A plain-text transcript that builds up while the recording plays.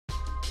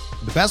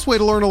The best way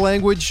to learn a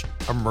language?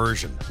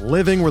 Immersion.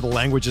 Living where the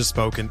language is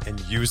spoken and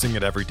using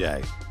it every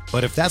day.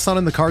 But if that's not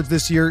in the cards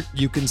this year,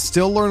 you can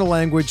still learn a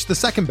language the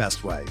second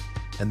best way,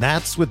 and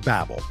that's with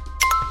Babbel.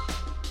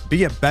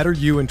 Be a better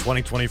you in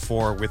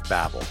 2024 with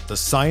Babbel, the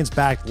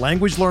science-backed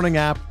language learning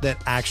app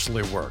that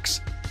actually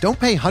works. Don't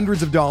pay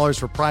hundreds of dollars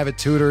for private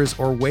tutors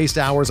or waste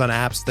hours on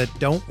apps that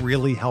don't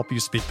really help you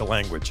speak the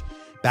language.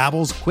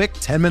 Babbel's quick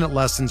 10-minute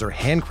lessons are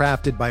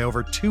handcrafted by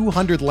over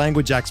 200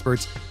 language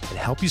experts and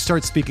help you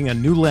start speaking a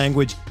new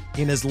language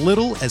in as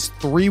little as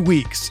 3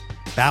 weeks.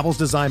 Babbel's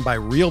designed by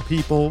real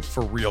people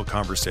for real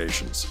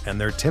conversations,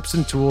 and their tips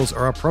and tools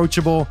are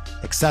approachable,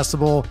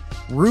 accessible,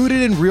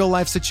 rooted in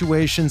real-life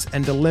situations,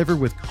 and delivered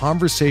with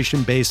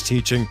conversation-based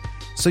teaching,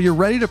 so you're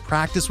ready to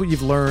practice what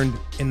you've learned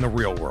in the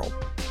real world.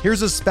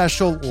 Here's a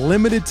special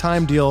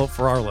limited-time deal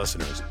for our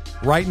listeners.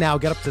 Right now,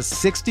 get up to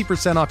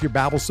 60% off your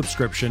Babbel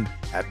subscription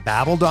at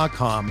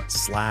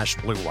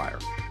babbel.com/Blue Wire.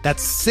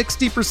 That's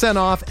 60%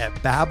 off at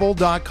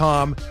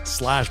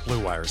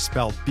babbel.com/Blue Wire,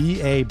 spelled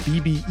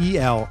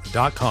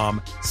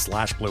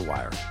BABBEL.com/Blue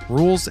Wire.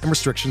 Rules and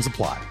restrictions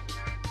apply.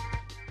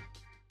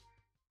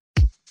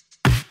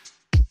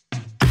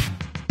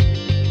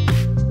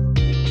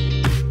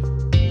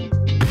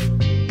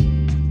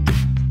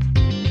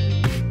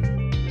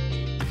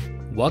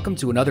 Welcome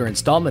to another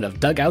installment of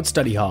Dugout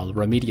Study Hall, a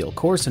remedial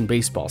course in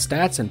baseball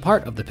stats and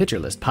part of the Pitcher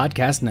List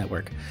Podcast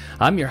Network.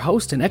 I'm your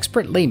host and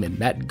expert layman,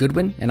 Matt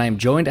Goodwin, and I am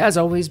joined, as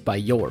always, by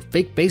your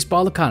fake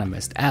baseball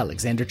economist,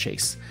 Alexander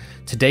Chase.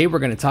 Today, we're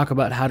going to talk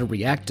about how to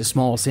react to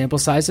small sample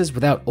sizes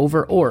without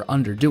over or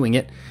underdoing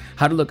it,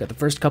 how to look at the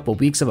first couple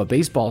weeks of a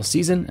baseball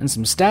season, and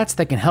some stats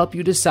that can help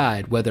you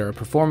decide whether a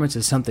performance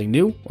is something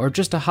new or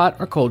just a hot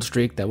or cold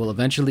streak that will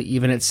eventually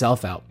even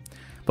itself out.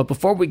 But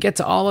before we get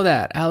to all of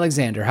that,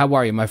 Alexander, how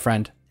are you, my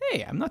friend?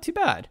 Hey, I'm not too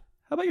bad.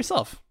 How about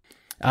yourself?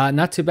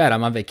 Not too bad.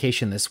 I'm on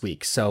vacation this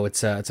week, so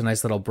it's a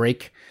nice little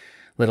break,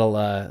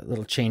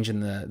 little change in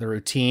the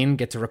routine.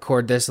 Get to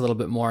record this a little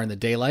bit more in the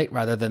daylight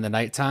rather than the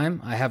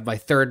nighttime. I have my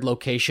third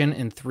location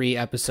in 3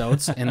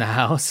 episodes in the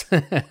house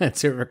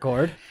to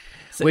record.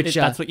 So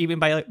that's what you mean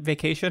by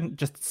vacation?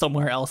 Just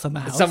somewhere else in the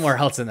house? Somewhere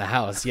else in the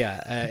house,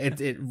 yeah.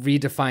 It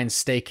redefines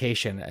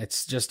staycation.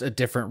 It's just a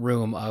different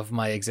room of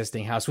my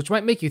existing house, which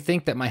might make you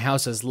think that my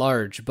house is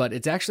large, but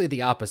it's actually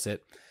the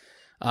opposite.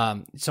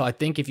 So I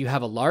think if you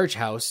have a large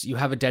house, you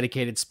have a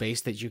dedicated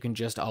space that you can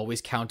just always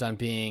count on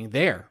being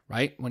there,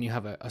 right? When you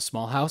have a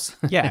small house.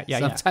 Yeah.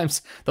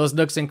 Sometimes those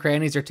nooks and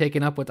crannies are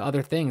taken up with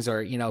other things,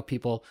 or,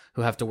 people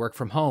who have to work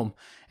from home.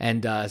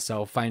 And,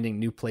 so finding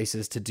new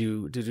places to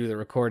do the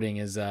recording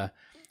is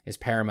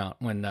paramount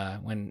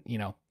when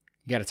you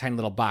got a tiny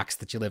little box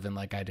that you live in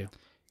like I do.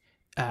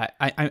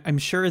 I'm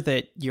sure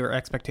that your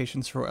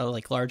expectations for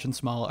large and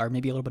small are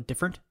maybe a little bit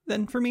different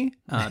than for me.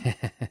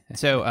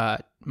 So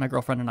my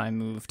girlfriend and I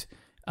moved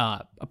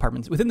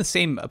apartments within the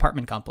same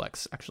apartment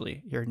complex,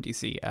 actually, here in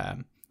DC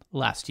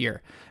last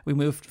year. We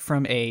moved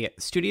from a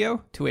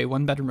studio to a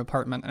 1-bedroom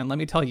apartment. And let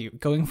me tell you,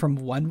 going from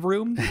 1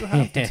 room that you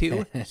have to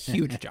 2,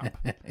 huge jump.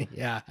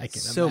 Yeah, I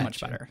can so imagine.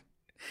 Much better.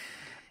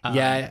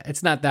 Yeah,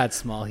 it's not that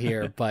small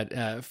here,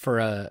 but for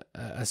a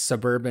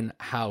suburban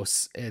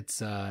house,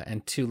 it's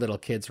and 2 little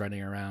kids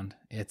running around,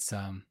 it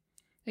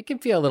can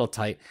feel a little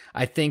tight.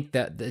 I think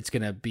that it's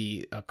going to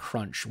be a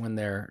crunch when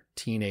they're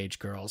teenage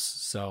girls.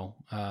 So,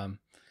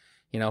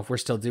 if we're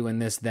still doing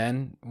this,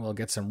 then we'll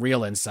get some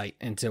real insight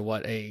into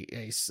what a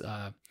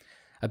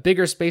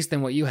bigger space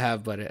than what you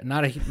have, but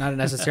not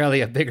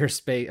necessarily a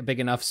big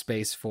enough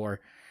space for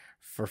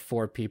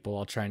 4 people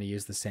all trying to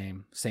use the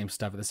same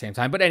stuff at the same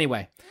time. But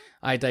anyway,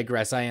 I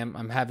digress.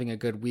 I'm having a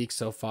good week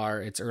so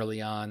far. It's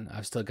early on.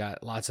 I've still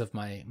got lots of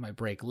my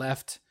break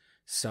left.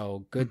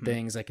 So good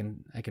things. I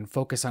can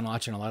focus on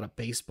watching a lot of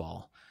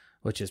baseball,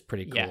 which is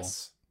pretty cool.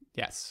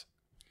 Yes.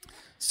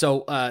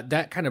 So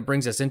that kind of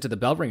brings us into the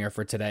bell ringer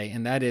for today.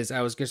 And that is,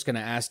 I was just going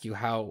to ask you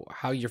how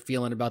you're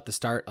feeling about the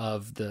start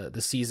of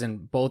the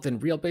season, both in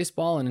real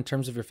baseball and in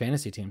terms of your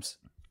fantasy teams.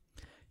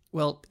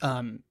 Well,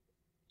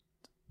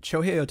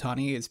 Shohei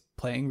Ohtani is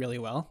playing really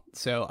well,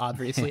 so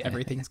obviously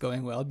everything's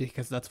going well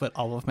because that's what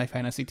all of my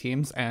fantasy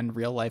teams and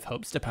real life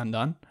hopes depend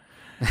on.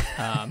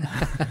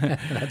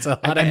 That's a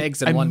lot of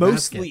eggs in one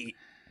basket.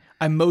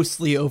 I'm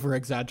mostly over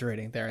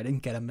exaggerating there. I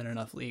didn't get him in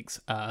enough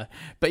leagues.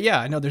 But yeah,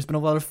 I know there's been a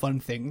lot of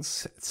fun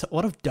things. It's a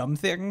lot of dumb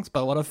things,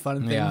 but a lot of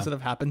fun things that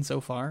have happened so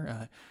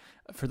far.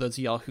 For those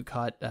of y'all who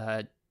caught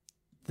the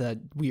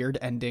weird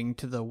ending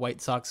to the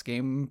White Sox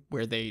game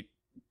where they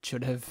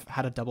should have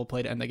had a double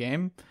play to end the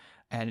game,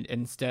 and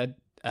instead,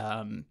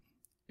 I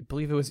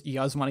believe it was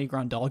Yasmani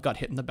Grandal got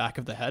hit in the back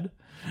of the head,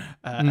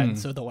 and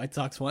so the White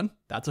Sox won.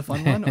 That's a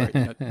fun one. Or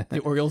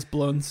the Orioles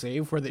blown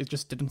save where they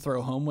just didn't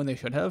throw home when they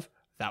should have.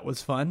 That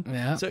was fun.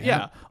 Yeah. So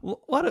yeah, a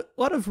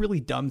lot of really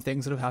dumb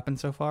things that have happened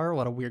so far. A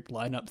lot of weird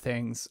lineup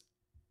things.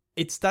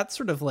 it's that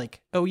sort of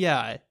like, oh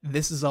yeah,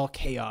 this is all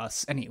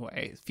chaos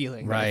anyway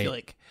feeling. Right. I feel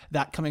like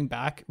that coming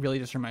back really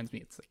just reminds me,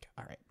 it's like,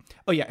 all right.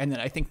 Oh yeah, and then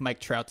I think Mike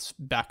Trout's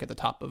back at the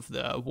top of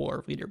the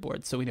WAR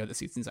leaderboard, so we know the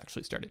season's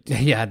actually started.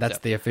 Yeah, that's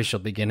the official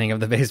beginning of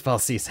the baseball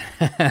season.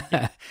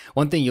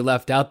 One thing you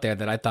left out there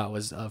that I thought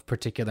was of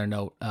particular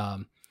note,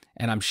 and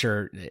I'm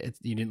sure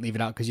you didn't leave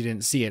it out because you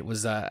didn't see it,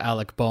 was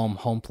Alec Boehm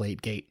home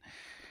plate gate.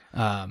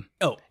 I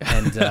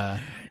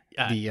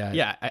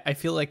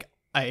feel like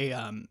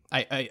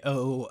I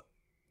owe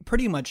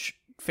pretty much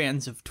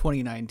fans of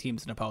 29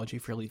 teams an apology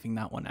for leaving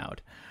that one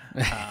out.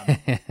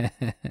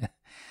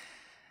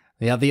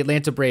 Yeah, the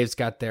Atlanta Braves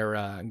got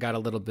a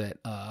little bit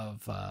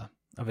of a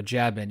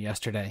jab in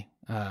yesterday.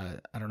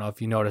 I don't know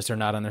if you noticed or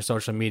not on their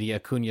social media.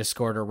 Acuna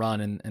scored a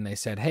run, and they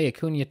said, "Hey,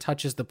 Acuna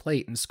touches the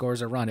plate and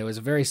scores a run." It was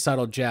a very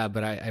subtle jab,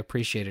 but I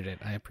appreciated it.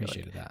 I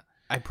appreciated that.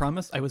 I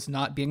promise I was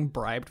not being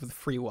bribed with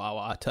free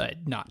Wawa to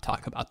not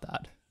talk about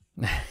that.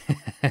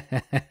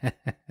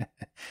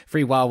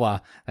 Free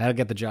Wawa, that'll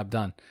get the job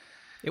done.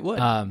 It would.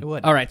 It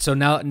would. All right, so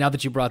now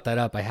that you brought that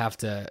up, I have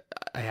to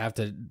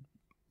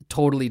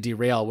totally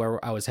derail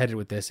where I was headed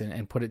with this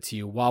and put it to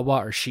you: Wawa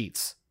or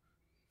Sheetz?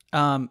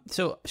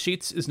 So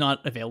Sheetz is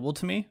not available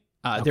to me.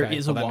 There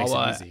is a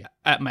Wawa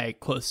at my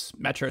close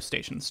metro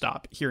station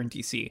stop here in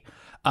DC.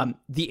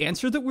 The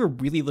answer that we're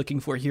really looking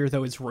for here,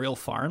 though, is Royal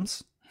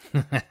Farms.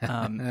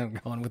 I'm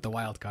going with the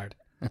wild card.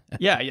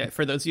 Yeah.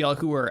 For those of y'all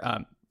who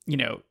are,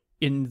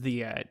 in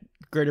the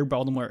greater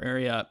Baltimore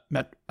area,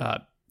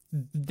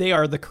 they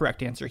are the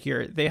correct answer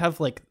here. They have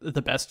like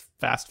the best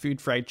fast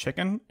food fried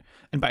chicken.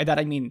 And by that,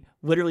 I mean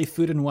literally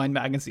Food and Wine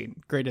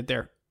magazine graded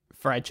their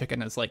fried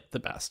chicken as like the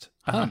best.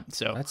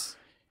 So it's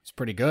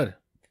pretty good.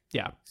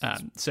 Yeah.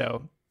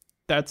 So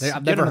that's,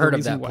 I've never heard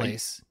of that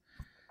place.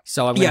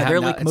 So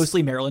they're like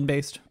mostly Maryland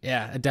based.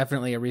 Yeah.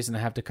 Definitely a reason to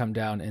have to come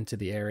down into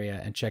the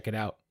area and check it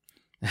out.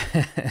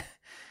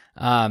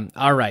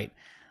 All right.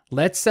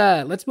 Let's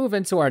move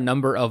into our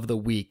number of the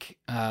week,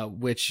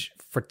 which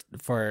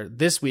for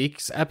this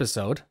week's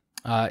episode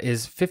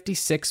is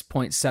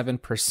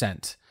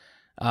 56.7%.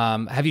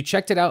 Have you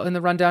checked it out in the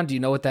rundown? Do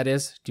you know what that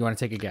is? Do you want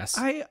to take a guess?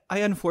 I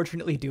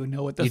unfortunately do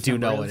know what this is. You do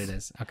know what it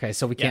is. Okay,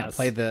 so we can't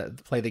play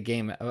the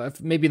game.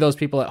 Maybe those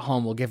people at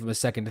home will give them a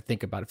second to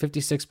think about it.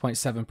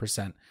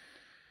 56.7%.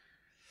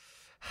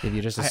 Give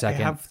you just a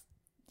second.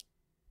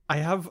 I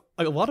have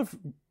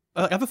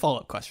a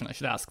follow-up question I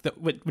should ask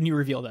that when you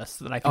reveal this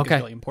that I think is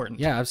really important.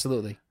 Yeah,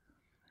 absolutely.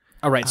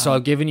 All right, so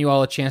I've given you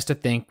all a chance to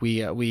think. We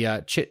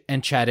chit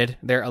and chatted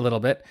there a little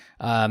bit,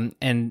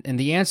 and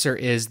the answer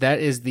is that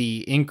is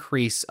the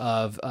increase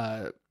of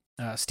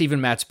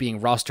Steven Matz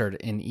being rostered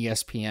in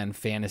ESPN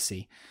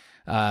Fantasy.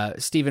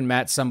 Steven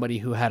Matz, somebody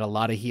who had a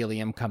lot of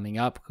helium coming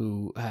up,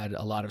 who had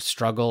a lot of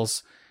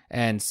struggles,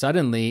 and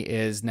suddenly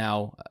is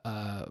now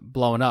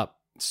blowing up.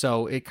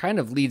 So it kind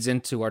of leads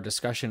into our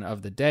discussion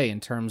of the day in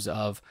terms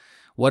of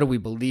what do we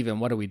believe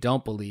and what do we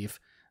don't believe.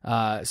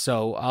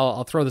 So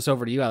I'll throw this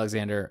over to you,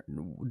 Alexander.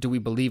 Do we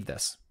believe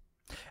this?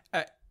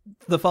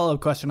 The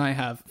follow-up question I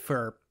have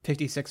for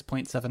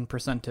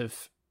 56.7%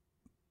 of,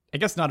 I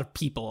guess not of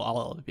people,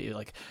 I'll be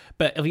like,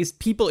 but at least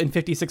people in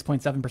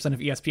 56.7% of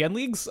ESPN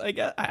leagues, I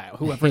guess,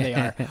 whoever they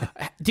are.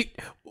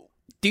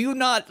 Do you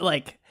not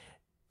like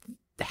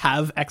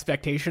have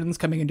expectations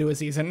coming into a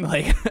season?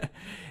 Like,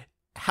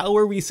 how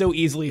are we so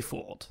easily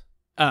fooled?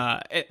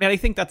 And I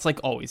think that's like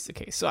always the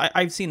case. So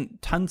I've seen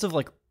tons of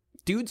like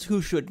dudes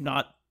who should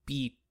not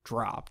be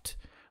dropped.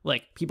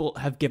 Like people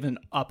have given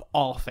up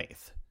all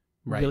faith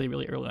really,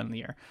 really early on in the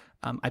year.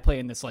 I play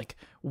in this like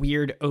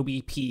weird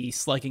OBP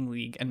slugging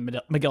league, and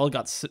Miguel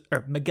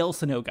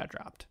Sano got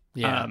dropped.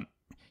 Yeah,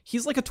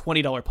 he's like a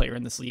 $20 player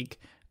in this league,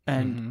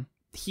 and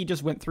he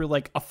just went through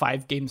like a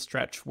 5-game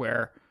stretch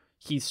where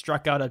he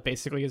struck out at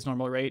basically his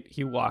normal rate,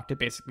 he walked at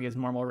basically his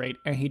normal rate,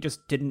 and he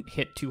just didn't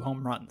hit 2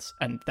 home runs,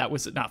 and that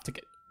was enough to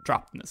get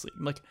dropped in this league.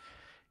 I'm like,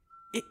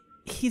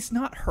 he's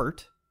not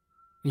hurt.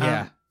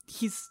 Yeah,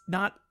 he's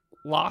not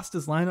lost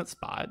his lineup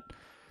spot.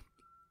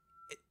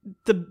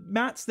 The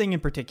Matz thing in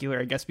particular,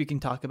 I guess we can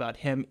talk about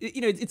him.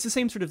 It's the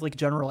same sort of like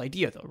general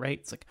idea though, right?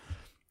 It's like,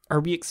 are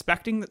we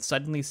expecting that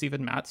suddenly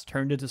Steven Matz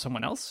turned into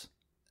someone else?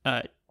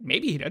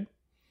 Maybe he did.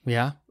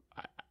 Yeah.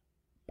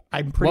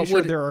 I'm pretty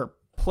sure there are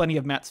plenty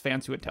of Matz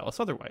fans who would tell us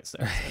otherwise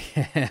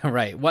there. So.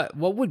 Right. What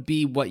would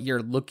be what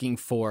you're looking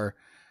for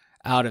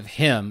out of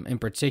him in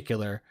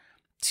particular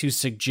to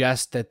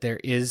suggest that there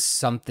is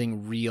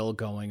something real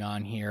going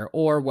on here,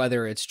 or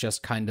whether it's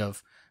just kind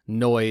of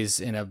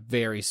noise in a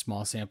very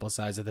small sample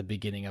size at the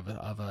beginning of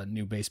a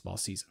new baseball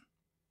season?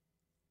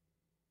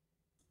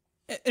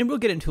 And we'll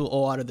get into a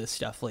lot of this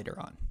stuff later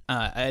on.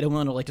 I don't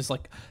want to just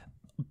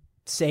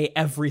say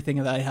everything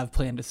that I have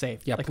planned to say.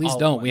 Yeah, please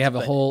don't. We have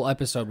a whole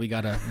episode we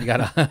gotta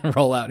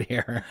roll out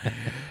here.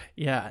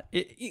 Yeah,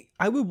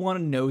 I would want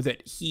to know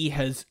that he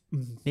has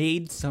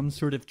made some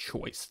sort of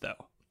choice,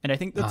 though. And I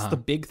think that's the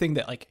big thing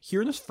that, like, here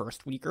in this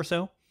first week or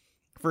so,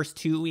 first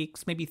 2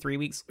 weeks, maybe 3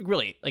 weeks,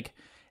 really, like,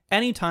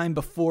 anytime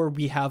before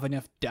we have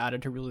enough data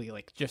to really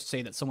like just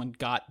say that someone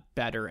got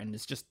better and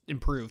is just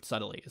improved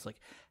subtly is like,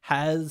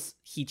 has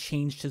he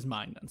changed his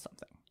mind on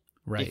something?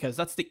 Right. Because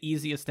that's the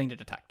easiest thing to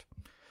detect.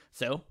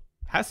 So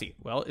has he?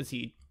 Well, is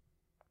he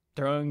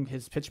throwing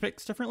his pitch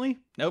mix differently?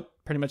 Nope.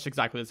 Pretty much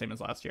exactly the same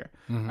as last year.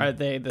 Mm-hmm. Are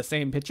they the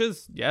same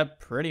pitches? Yeah,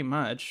 pretty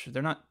much.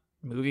 They're not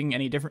moving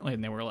any differently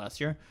than they were last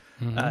year.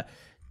 Mm-hmm.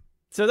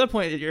 So at that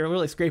point, you're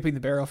really scraping the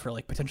barrel for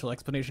like potential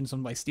explanations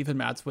on why Steven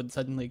Matz would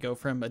suddenly go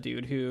from a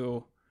dude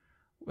who,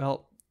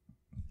 well,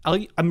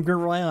 I'm going to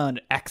rely on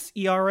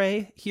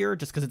xERA here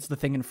just because it's the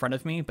thing in front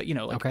of me. But, you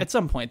know, like at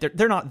some point,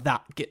 they're not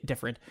that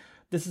different.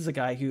 This is a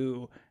guy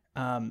who,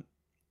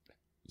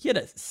 he had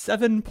a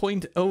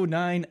 7.09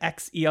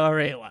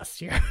 xERA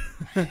last year.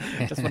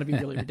 Just want to be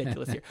really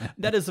ridiculous here.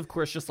 That is, of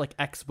course, just like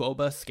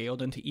xWOBA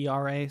scaled into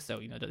ERA. So,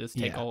 you know, to just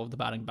take all of the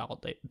batted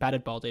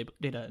ball data.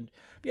 And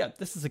yeah,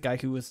 this is a guy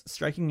who was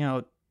striking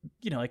out,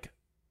 you know, like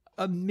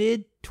a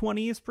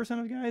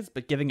mid-20s% of guys,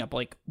 but giving up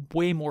like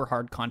way more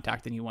hard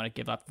contact than you want to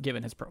give up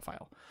given his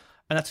profile.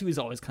 And that's who he's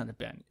always kind of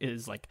been,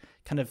 is like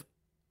kind of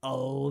a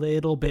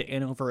little bit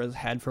in over his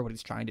head for what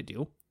he's trying to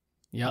do.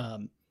 Yeah.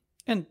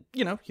 And,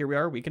 you know, here we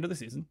are a week into the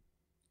season.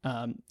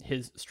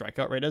 His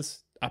strikeout rate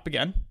is up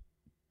again,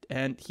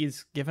 and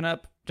he's given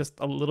up just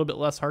a little bit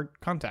less hard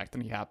contact than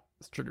he has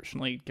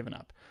traditionally given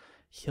up.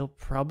 He'll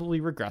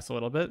probably regress a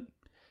little bit,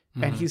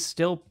 and he's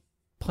still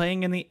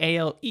playing in the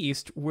AL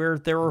East where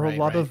there are a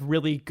lot of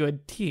really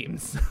good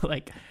teams.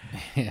 Like,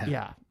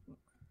 yeah.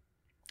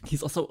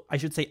 He's also, I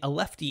should say, a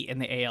lefty in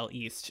the AL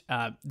East.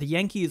 The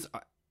Yankees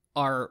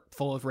are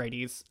full of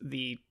righties.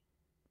 The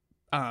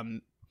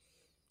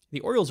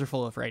Orioles are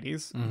full of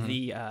righties.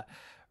 The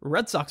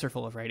Red Sox are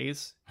full of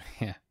righties.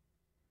 Yeah.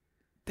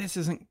 This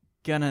isn't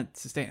gonna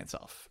sustain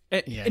itself.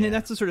 And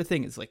that's the sort of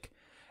thing, is like,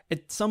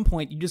 at some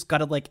point you just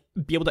gotta like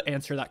be able to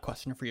answer that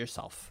question for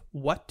yourself.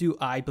 What do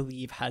I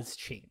believe has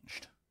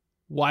changed?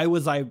 Why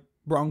was I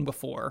wrong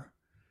before?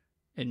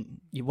 And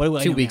what do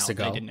I 2 know weeks now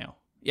ago. that I didn't know.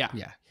 Yeah.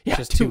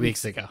 Just 2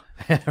 weeks ago.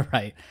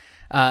 Right.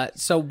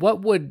 So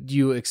what would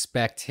you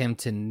expect him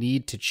to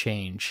need to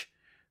change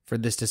for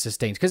this to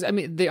sustain? Because I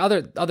mean, the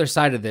other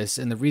side of this,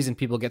 and the reason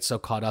people get so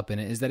caught up in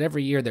it, is that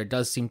every year there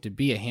does seem to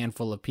be a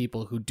handful of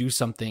people who do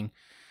something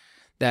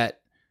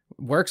that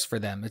works for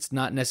them. It's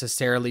not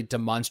necessarily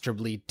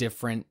demonstrably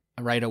different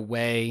right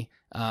away,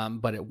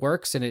 but it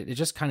works, and it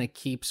just kind of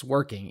keeps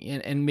working.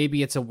 And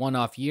maybe it's a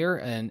one-off year,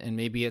 and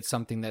maybe it's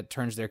something that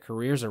turns their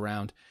careers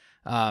around.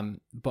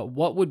 But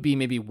what would be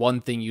maybe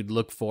one thing you'd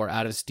look for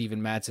out of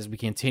Steven Matz as we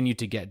continue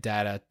to get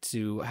data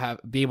to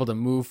be able to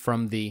move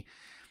from the,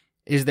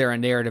 is there a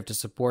narrative to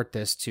support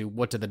this, to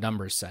what do the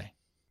numbers say?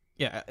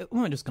 Yeah,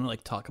 I'm just going to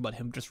like talk about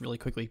him just really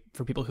quickly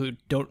for people who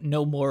don't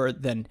know more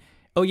than,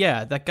 oh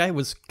yeah, that guy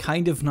was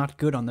kind of not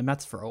good on the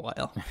Mets for a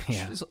while.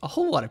 Yeah. There's a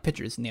whole lot of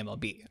pitchers in the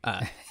MLB.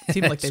 It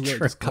seems like they really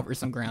just cover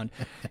some ground.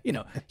 You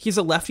know, he's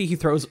a lefty. He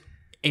throws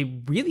a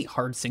really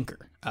hard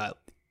sinker.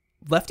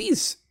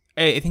 Lefties,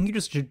 I think you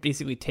just should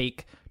basically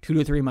take 2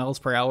 to 3 miles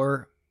per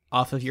hour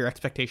off of your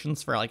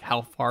expectations for like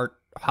how hard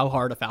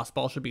a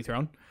fastball should be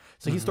thrown.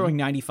 So he's throwing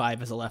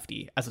 95 as a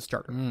lefty, as a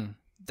starter.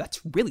 That's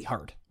really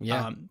hard.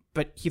 Yeah.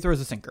 But he throws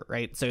a sinker,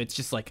 right? So it's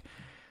just like,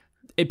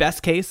 at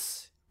best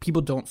case,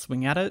 people don't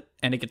swing at it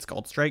and it gets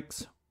called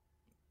strikes.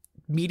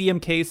 Medium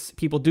case,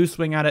 people do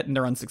swing at it and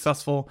they're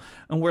unsuccessful.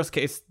 And worst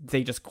case,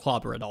 they just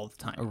clobber it all the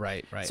time.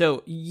 Right.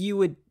 So you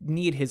would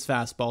need his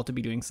fastball to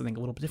be doing something a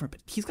little bit different, but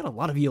he's got a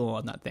lot of velo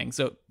on that thing.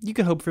 So you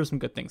could hope for some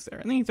good things there.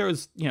 And then he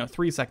throws,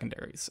 3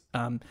 secondaries.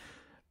 None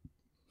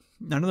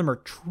of them are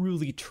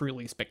truly,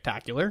 truly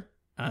spectacular.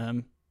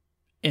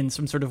 In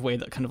some sort of way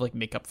that kind of like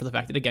make up for the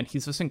fact that, again,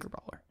 he's a sinker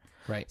baller.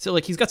 Right. So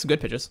like he's got some good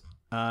pitches.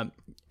 And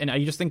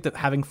I just think that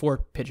having 4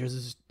 pitches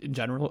is in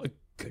general a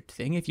good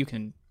thing if you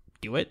can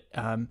do it.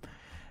 I'm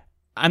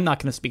not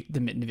going to speak to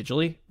them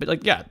individually, but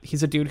like, yeah,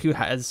 he's a dude who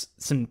has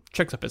some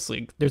tricks up his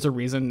sleeve. There's a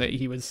reason that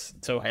he was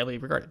so highly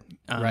regarded.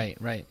 Right.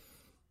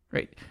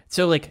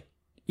 So like,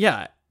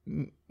 yeah,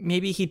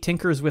 maybe he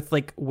tinkers with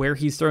like where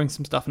he's throwing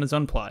some stuff in his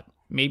own plot.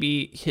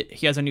 Maybe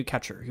he has a new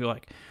catcher who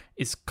like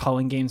is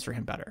calling games for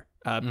him better.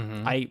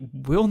 I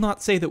will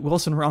not say that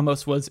Wilson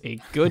Ramos was a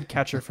good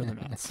catcher for the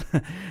Mets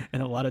in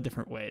a lot of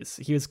different ways.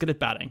 He was good at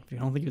batting. I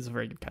don't think he was a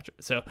very good catcher.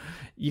 So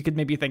you could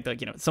maybe think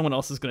that, someone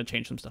else is going to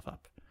change some stuff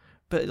up.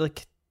 But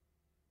like,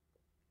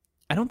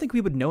 I don't think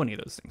we would know any of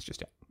those things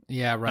just yet.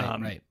 Yeah,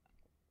 right.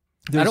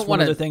 There's I don't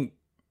want to think.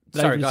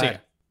 Sorry, go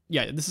ahead.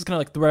 Yeah, this is kind of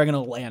like where I'm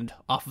going to land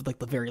off of like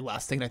the very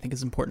last thing that I think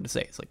is important to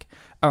say. It's like,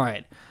 all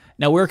right,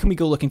 now where can we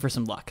go looking for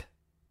some luck?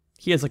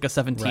 He has like a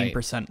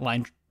 17%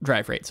 line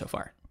drive rate so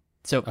far.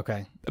 So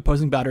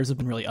opposing batters have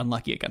been really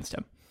unlucky against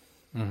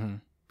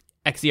him.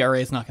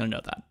 xERA is not going to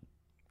know that.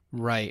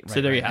 Right.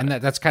 So there you have it.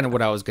 And that's kind of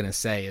what I was going to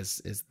say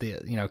is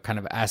the, kind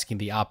of asking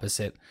the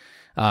opposite.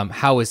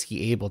 How is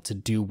he able to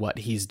do what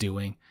he's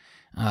doing?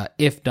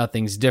 If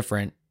nothing's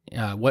different,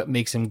 what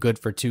makes him good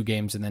for 2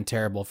 games and then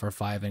terrible for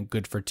 5 and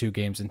good for 2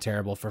 games and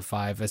terrible for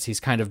 5, as he's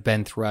kind of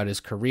been throughout his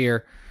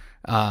career.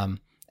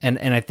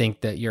 And I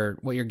think that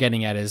what you're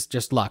getting at is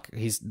just luck.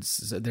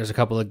 There's a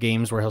couple of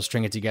games where he'll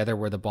string it together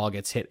where the ball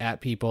gets hit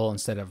at people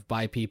instead of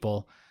by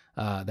people,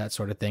 that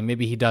sort of thing.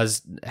 Maybe he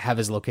does have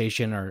his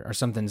location or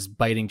something's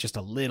biting just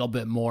a little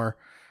bit more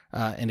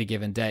in a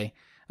given day.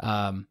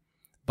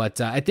 But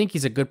I think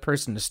he's a good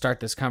person to start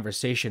this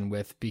conversation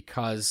with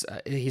because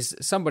he's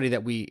somebody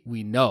that we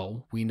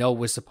know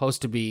was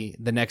supposed to be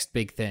the next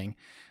big thing.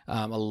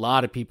 A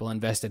lot of people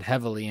invested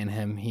heavily in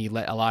him. He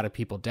let a lot of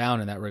people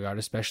down in that regard,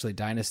 especially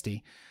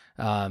Dynasty.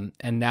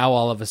 And now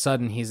all of a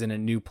sudden he's in a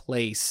new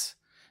place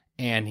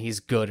and he's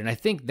good. And I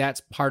think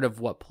that's part of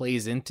what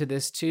plays into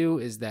this too,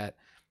 is that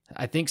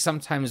I think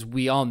sometimes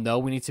we all know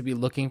we need to be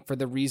looking for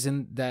the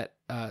reason that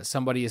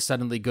somebody is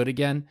suddenly good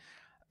again.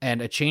 And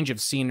a change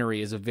of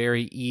scenery is a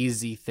very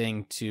easy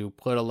thing to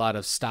put a lot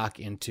of stock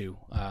into.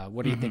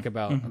 What do you think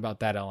about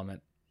that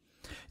element?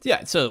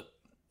 Yeah, so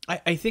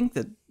I think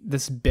that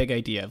this big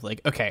idea of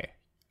like, okay,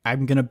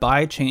 I'm going to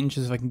buy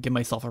changes if I can give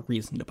myself a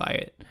reason to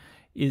buy it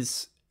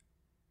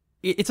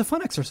it's a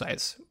fun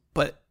exercise,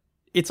 but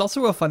it's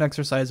also a fun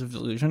exercise of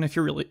delusion if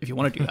you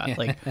want to do that.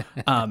 Like,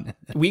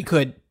 we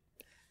could,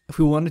 if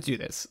we want to do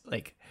this,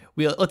 like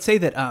let's say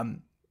that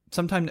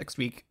sometime next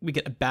week we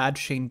get a bad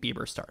Shane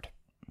Bieber start.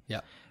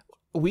 Yeah.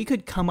 We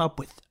could come up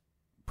with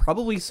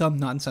probably some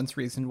nonsense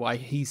reason why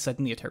he's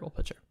suddenly a terrible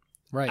pitcher.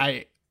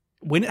 Right.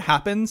 When it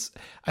happens,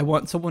 I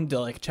want someone to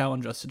like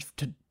challenge us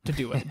to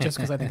do it just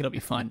because I think it'll be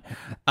fun.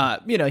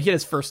 He had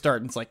his first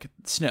start and it's like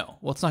snow.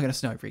 Well, it's not going to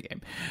snow every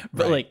game,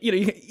 but right. like,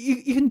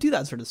 you can do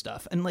that sort of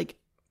stuff. And like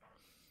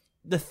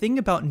the thing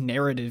about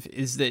narrative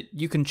is that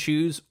you can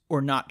choose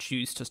or not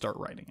choose to start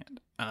writing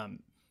it.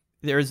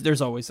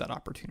 There's always that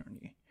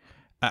opportunity.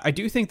 I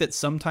do think that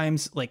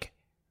sometimes like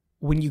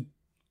when you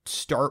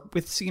start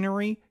with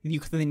scenery, you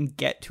can then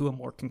get to a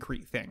more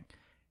concrete thing.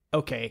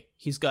 Okay,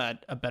 he's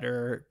got a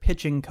better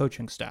pitching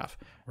coaching staff.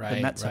 Right,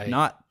 the Mets right. have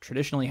not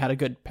traditionally had a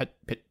good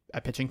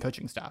pitching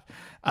coaching staff.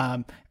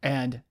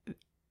 And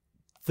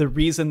the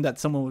reason that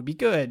someone would be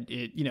good,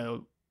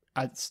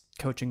 at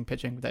coaching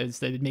pitching, that is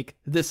they would make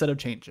this set of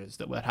changes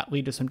that would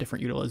lead to some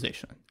different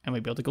utilization, and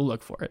we'd be able to go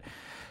look for it.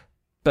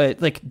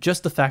 But like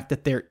just the fact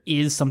that there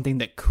is something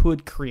that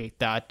could create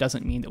that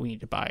doesn't mean that we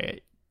need to buy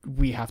it.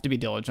 We have to be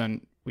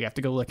diligent. We have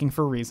to go looking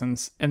for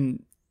reasons.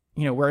 And,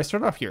 where I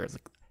start off here is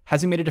like,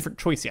 has he made a different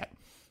choice yet?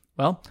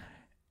 Well,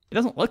 it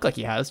doesn't look like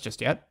he has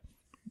just yet.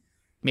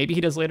 Maybe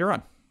he does later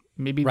on.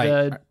 Maybe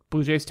the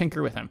Blue Jays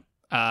tinker with him.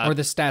 Or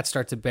the stats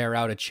start to bear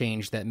out a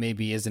change that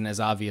maybe isn't as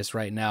obvious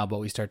right now, but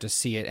we start to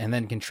see it and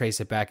then can trace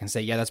it back and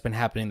say, yeah, that's been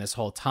happening this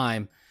whole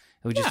time.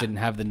 We just didn't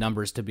have the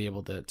numbers to be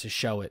able to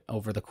show it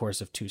over the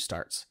course of 2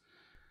 starts.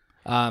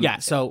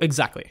 So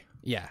exactly.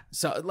 Yeah.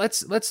 So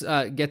let's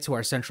get to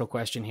our central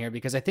question here,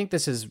 because I think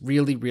this is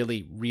really,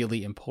 really,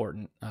 really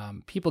important.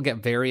 People get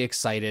very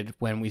excited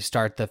when we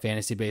start the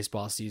fantasy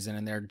baseball season,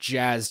 and they're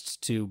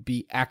jazzed to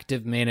be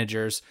active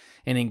managers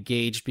and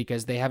engaged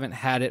because they haven't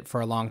had it for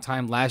a long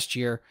time. Last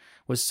year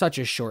was such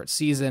a short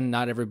season.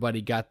 Not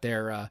everybody got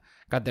their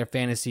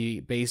fantasy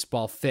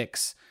baseball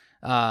fix.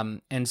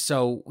 And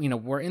so,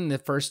 we're in the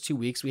first 2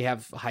 weeks. We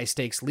have high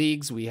stakes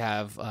leagues. We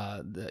have,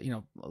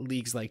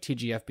 leagues like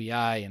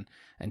TGFBI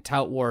and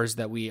Tout Wars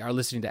that we are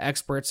listening to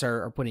experts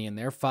are putting in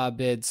their FOB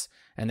bids,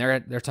 and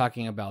they're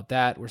talking about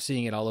that. We're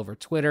seeing it all over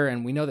Twitter,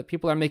 and we know that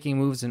people are making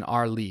moves in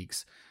our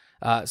leagues.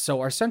 So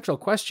our central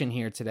question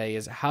here today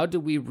is, how do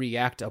we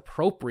react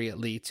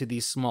appropriately to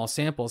these small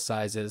sample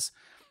sizes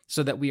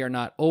so that we are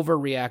not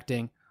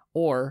overreacting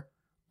or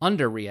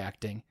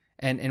underreacting?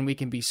 And we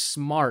can be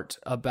smart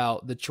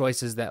about the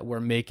choices that we're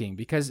making,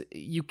 because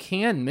you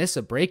can miss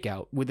a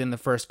breakout within the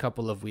first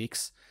couple of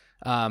weeks,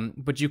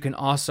 but you can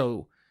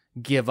also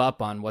give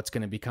up on what's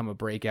going to become a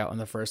breakout in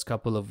the first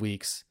couple of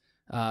weeks.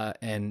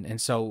 And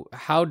so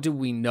how do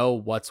we know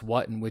what's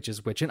what and which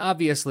is which? And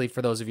obviously,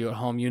 for those of you at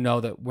home, you know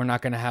that we're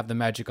not going to have the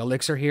magic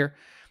elixir here.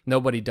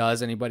 Nobody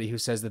does. Anybody who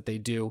says that they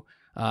do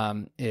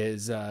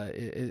is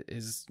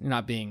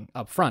not being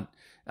upfront.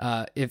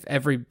 If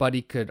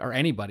everybody could, or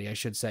anybody, I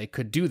should say,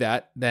 could do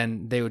that,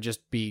 then they would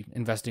just be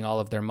investing all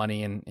of their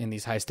money in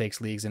these high stakes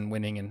leagues and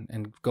winning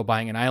and go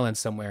buying an island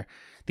somewhere.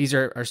 These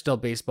are still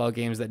baseball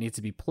games that need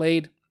to be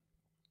played.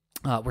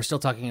 We're still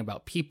talking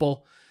about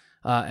people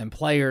and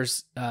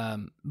players.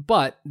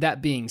 But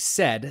that being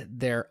said,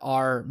 there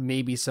are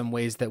maybe some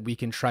ways that we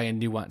can try and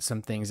nuance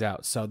some things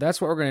out. So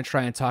that's what we're going to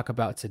try and talk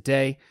about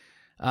today.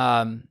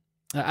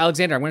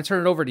 Alexander, I'm going to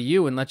turn it over to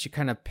you and let you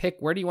kind of pick.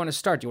 Where do you want to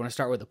start? Do you want to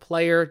start with a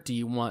player? Do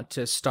you want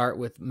to start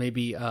with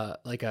maybe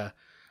like a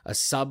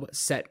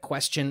subset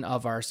question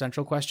of our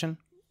central question?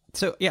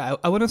 So yeah,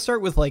 I want to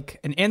start with like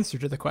an answer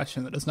to the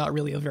question that is not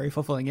really a very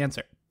fulfilling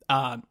answer.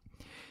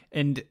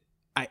 And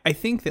I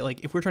think that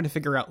like if we're trying to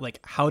figure out like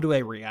how do I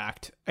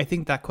react, I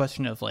think that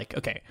question of like,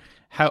 okay,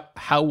 how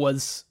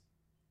has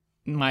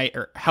my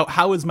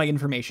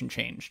information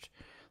changed?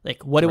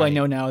 Like what do I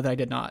know now that I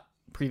did not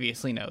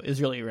previously know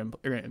is really,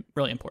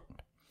 really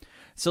important.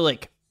 So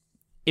like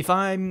if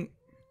I'm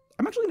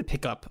I'm actually going to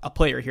pick up a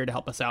player here to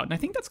help us out, and I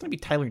think that's going to be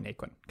Tyler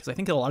Naquin, because I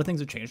think a lot of things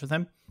have changed with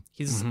him.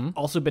 He's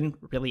also been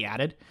really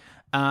added,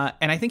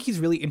 and I think he's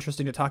really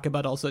interesting to talk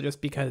about also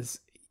just because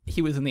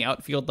he was in the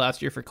outfield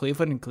last year for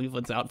Cleveland, and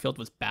Cleveland's outfield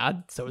was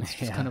bad, so it's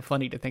just kind of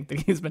funny to think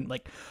that he's been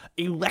like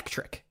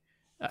electric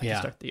to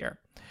start the year.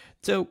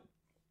 So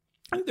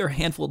I think there are a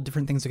handful of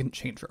different things that can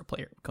change for a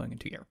player going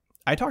into a year.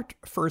 I talked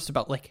first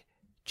about like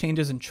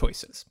changes and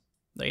choices,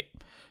 right?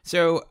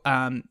 So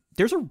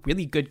there's a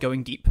really good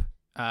going deep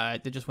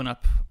that just went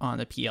up on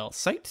the PL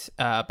site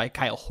by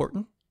Kyle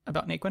Horton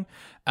about Naquin.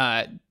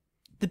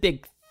 The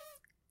big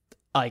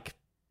like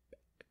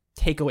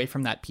takeaway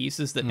from that piece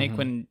is that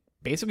Naquin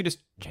basically just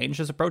changed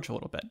his approach a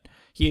little bit.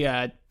 He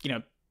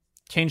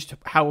changed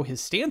how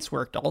his stance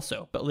worked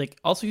also, but like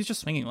also he's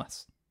just swinging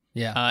less.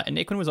 Yeah. And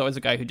Naquin was always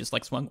a guy who just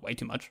like swung way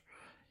too much.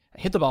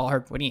 Hit the ball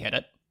hard when he hit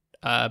it,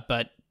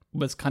 but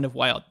was kind of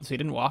wild. So he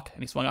didn't walk,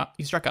 and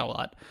he struck out a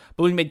lot.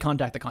 But when he made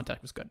contact, the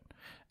contact was good.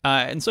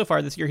 And so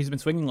far this year, he's been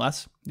swinging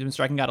less. He's been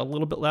striking out a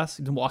little bit less.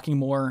 He's been walking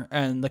more,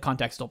 and the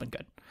contact's still been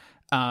good.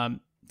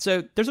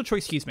 So there's a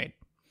choice he's made.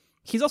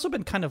 He's also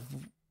been kind of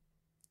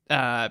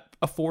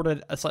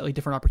afforded a slightly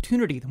different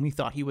opportunity than we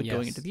thought he would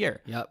going into the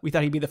year. Yep. We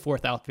thought he'd be the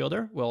fourth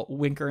outfielder. Well,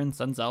 Winker and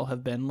Senzel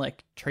have been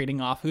like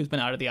trading off who's been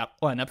out of the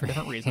lineup for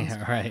different reasons.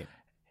 Yeah, right.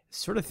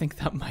 Sort of think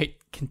that might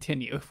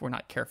continue if we're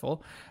not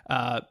careful.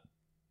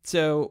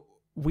 So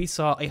we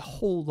saw a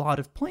whole lot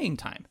of playing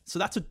time. So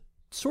that's a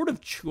sort of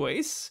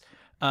choice.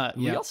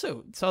 We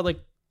also saw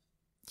like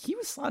he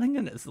was slotting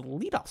in as the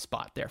leadoff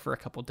spot there for a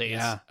couple days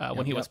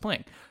when he was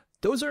playing.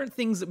 Those aren't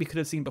things that we could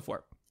have seen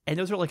before. And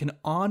those are like an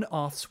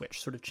on-off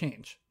switch sort of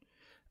change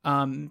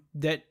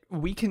that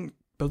we can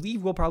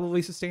believe will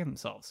probably sustain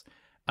themselves.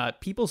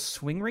 People's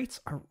swing rates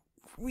are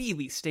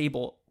really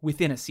stable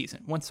within a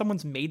season. When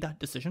someone's made that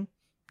decision,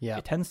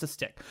 it tends to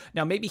stick.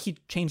 Now, maybe he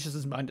changes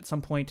his mind at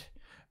some point,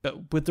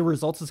 but with the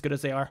results as good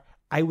as they are,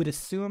 I would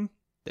assume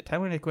that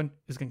Tyler Naquin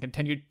is going to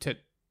continue to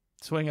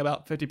swing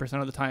about 50%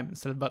 of the time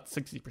instead of about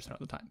 60% of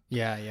the time.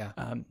 Yeah.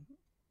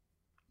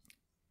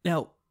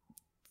 Now,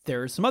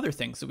 there are some other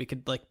things that we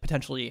could like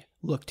potentially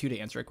look to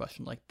answer a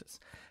question like this.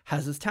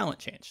 Has his talent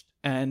changed?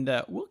 And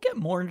we'll get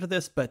more into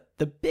this, but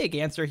the big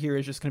answer here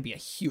is just going to be a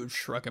huge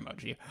shrug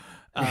emoji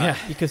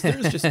because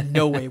there's just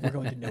no way we're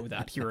going to know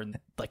that here in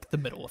like the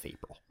middle of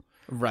April.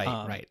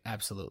 Right.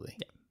 Absolutely.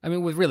 Yeah. I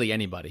mean, with really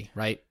anybody,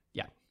 right?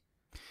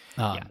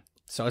 Yeah.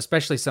 So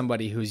especially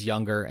somebody who's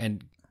younger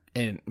and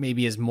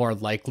maybe is more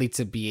likely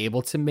to be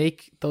able to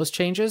make those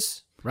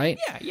changes, right?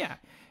 Yeah.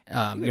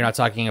 You're not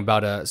talking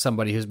about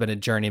somebody who's been a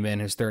journeyman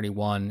who's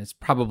 31. It's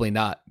probably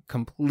not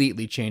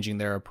completely changing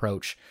their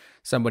approach.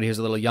 Somebody who's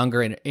a little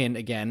younger in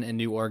again, a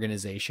new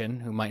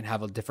organization who might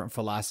have a different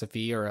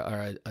philosophy or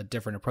a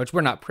different approach.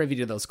 We're not privy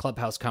to those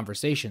clubhouse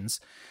conversations.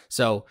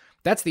 So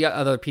that's the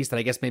other piece that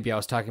I guess maybe I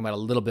was talking about a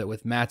little bit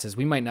with Matt's is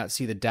we might not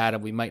see the data.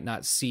 We might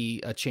not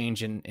see a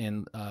change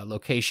in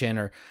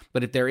location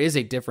but if there is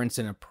a difference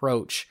in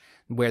approach,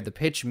 where the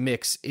pitch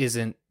mix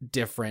isn't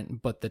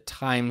different, but the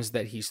times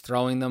that he's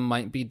throwing them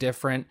might be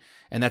different.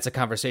 And that's a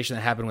conversation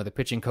that happened with a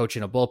pitching coach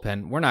in a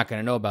bullpen. We're not going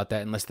to know about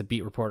that unless the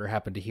beat reporter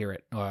happened to hear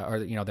it or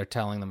they're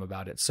telling them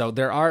about it. So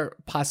there are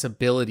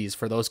possibilities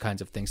for those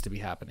kinds of things to be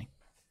happening.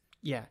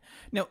 Yeah.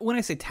 Now, when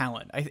I say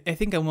talent, I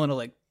think I want to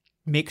like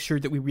make sure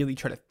that we really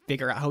try to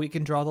figure out how we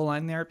can draw the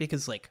line there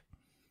because like,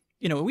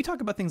 when we talk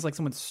about things like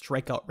someone's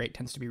strikeout rate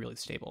tends to be really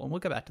stable. And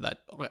we'll get back to that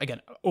again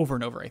over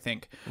and over, I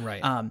think.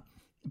 Right.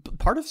 But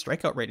part of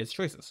strikeout rate is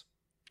choices.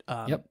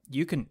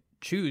 You can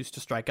choose to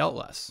strike out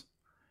less.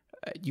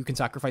 You can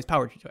sacrifice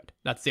power to do it.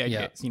 That's the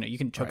idea. Yeah. You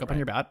can choke up on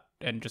your bat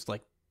and just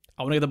like,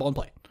 I want to get the ball in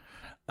play.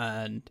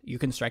 And you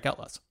can strike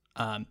out less.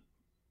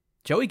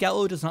 Joey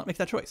Gallo does not make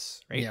that choice,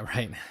 right? Yeah,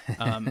 right.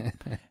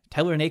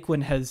 Tyler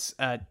Naquin has,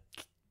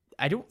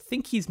 I don't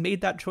think he's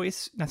made that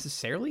choice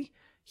necessarily.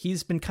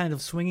 He's been kind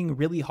of swinging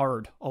really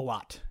hard a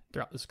lot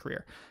throughout his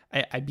career.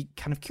 I'd be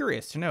kind of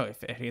curious to know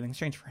if anything's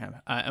changed for him.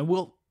 And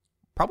we'll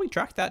probably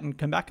track that and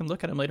come back and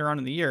look at him later on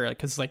in the year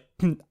because like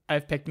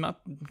I've picked him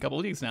up in a couple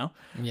of leagues now.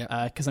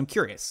 Yeah. Because I'm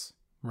curious.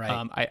 Right.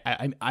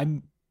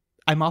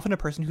 I'm often a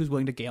person who's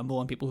willing to gamble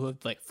on people who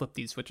have like flipped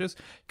these switches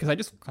because I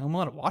just kind of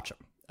want to watch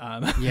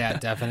them. Yeah,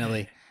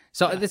 definitely.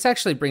 So this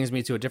actually brings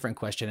me to a different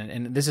question,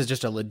 and this is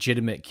just a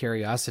legitimate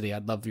curiosity.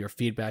 I'd love your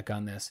feedback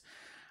on this.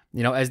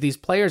 As these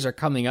players are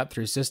coming up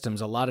through systems,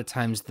 a lot of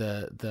times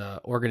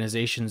the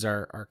organizations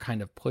are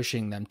kind of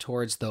pushing them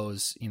towards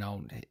those,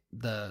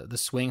 the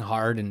swing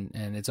hard and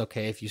it's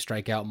okay if you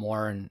strike out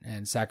more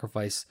and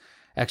sacrifice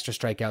extra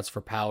strikeouts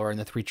for power and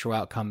the 3 true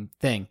outcome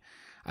thing.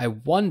 I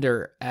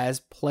wonder as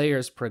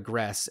players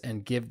progress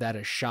and give that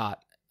a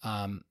shot,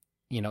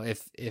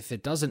 if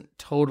it doesn't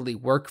totally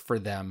work for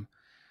them,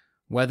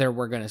 whether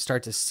we're going to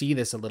start to see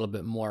this a little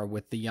bit more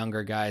with the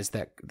younger guys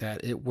that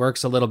it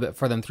works a little bit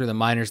for them through the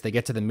minors. They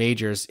get to the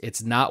majors,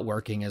 it's not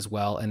working as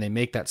well, and they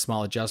make that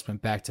small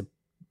adjustment back to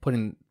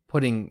putting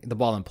the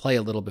ball in play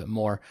a little bit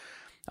more,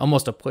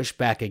 almost a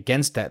pushback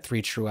against that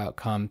 3 true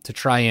outcome to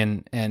try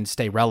and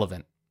stay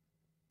relevant.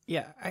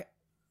 Yeah,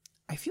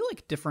 I feel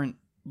like different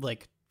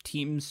like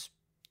teams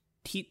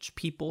teach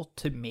people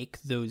to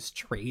make those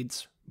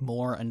trades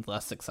more and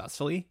less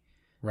successfully.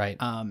 Right.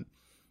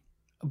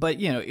 But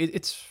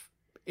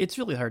it's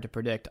really hard to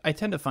predict. I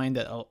tend to find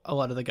that a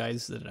lot of the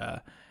guys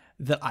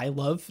that I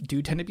love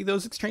do tend to be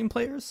those extreme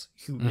players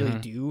who really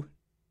do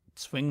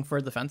swing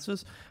for the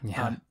fences.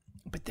 Yeah.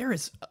 But there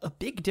is a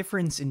big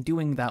difference in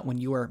doing that when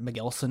you are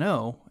Miguel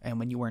Sano and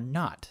when you are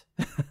not.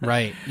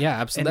 Right.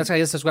 Yeah, absolutely.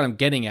 That's what I'm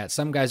getting at.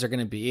 Some guys are going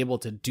to be able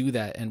to do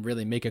that and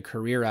really make a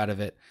career out of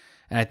it.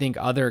 And I think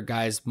other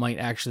guys might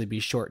actually be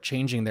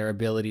shortchanging their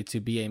ability to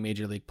be a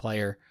major league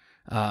player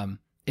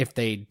if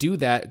they do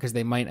that, because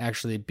they might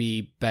actually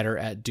be better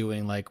at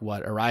doing like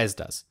what Arraez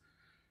does.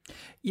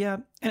 Yeah,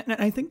 and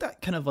I think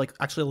that kind of like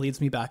actually leads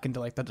me back into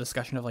like the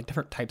discussion of like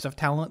different types of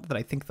talent that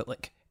I think that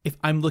like if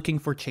I'm looking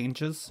for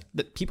changes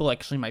that people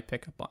actually might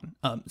pick up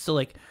on. So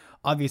like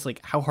obviously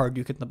like how hard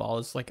you hit the ball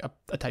is like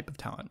a type of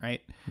talent,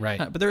 right? Right.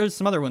 But there are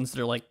some other ones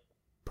that are like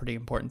pretty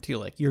important too,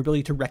 like your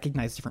ability to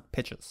recognize different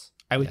pitches.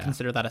 I would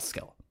consider that a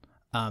skill.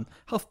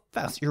 How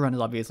fast you run is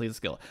obviously a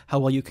skill. How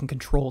well you can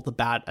control the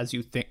bat as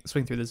you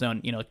swing through the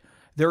zone. You know,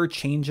 there are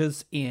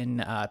changes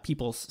in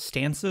people's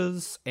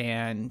stances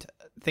and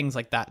things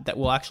like that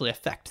will actually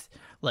affect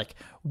like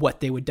what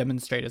they would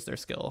demonstrate as their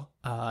skill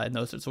in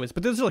those sorts of ways.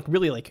 But those are like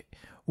really like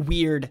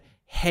weird,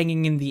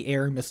 hanging in the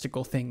air,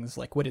 mystical things.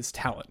 Like, what is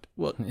talent?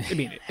 Well, I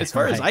mean, as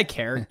far as I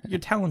care, your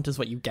talent is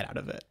what you get out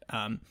of it.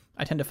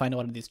 I tend to find a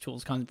lot of these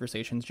tools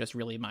conversations just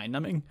really mind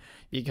numbing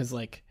because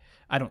like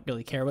I don't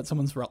really care what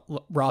someone's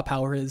raw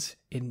power is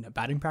in a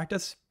batting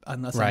practice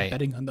unless I'm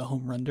betting on the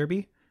home run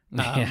derby.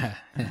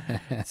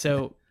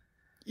 So,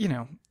 you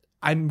know,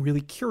 I'm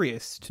really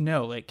curious to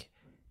know, like,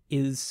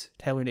 is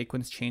Tyler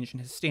Naquin's change in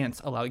his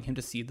stance allowing him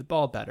to see the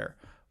ball better?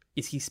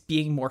 Is he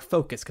being more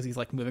focused because he's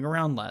like moving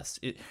around less?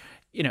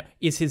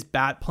 Is his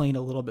bat playing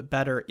a little bit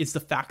better? Is the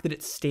fact that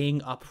it's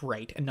staying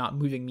upright and not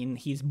moving mean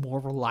he's more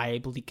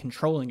reliably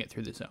controlling it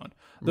through the zone?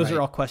 Those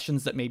are all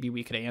questions that maybe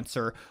we could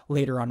answer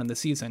later on in the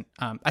season.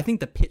 I think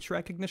the pitch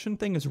recognition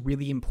thing is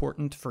really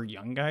important for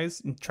young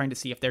guys and trying to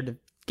see if they're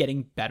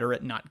getting better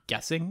at not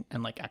guessing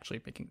and like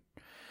actually making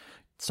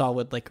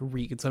solid like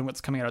reads on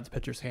what's coming out of the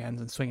pitcher's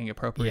hands and swinging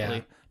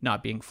appropriately,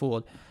 not being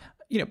fooled.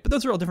 But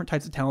those are all different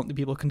types of talent that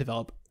people can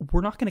develop.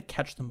 We're not going to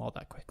catch them all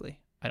that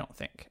quickly, I don't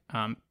think.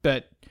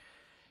 But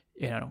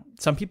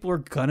some people are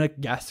going to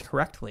guess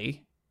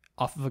correctly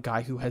off of a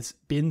guy who has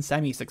been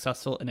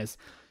semi-successful and is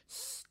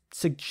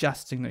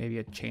suggesting that maybe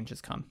a change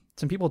has come.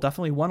 Some people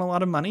definitely won a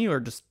lot of money or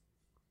just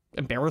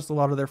embarrassed a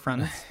lot of their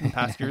friends in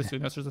past years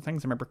doing those sorts of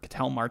things. I remember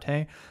Ketel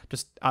Marte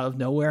just out of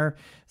nowhere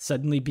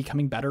suddenly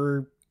becoming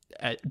better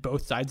at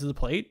both sides of the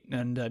plate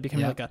and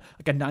becoming like a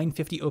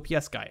 950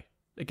 OPS guy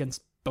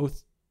against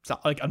both,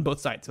 like on both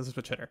sides as a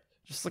switch hitter.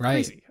 Just like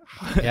crazy.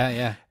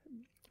 Yeah.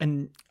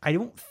 And I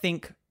don't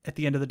think at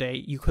the end of the day,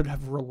 you could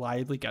have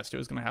reliably guessed it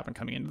was going to happen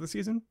coming into the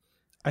season.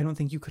 I don't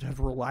think you could have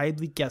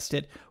reliably guessed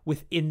it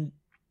within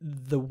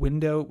the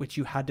window which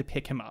you had to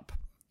pick him up.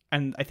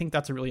 And I think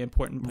that's a really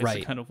important place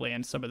to kind of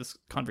land some of this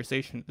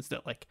conversation is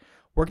that like,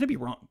 we're going to be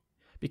wrong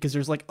because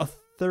there's like a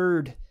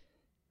third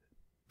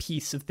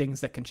piece of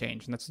things that can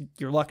change, and that's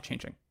your luck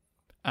changing.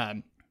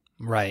 And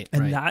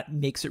that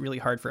makes it really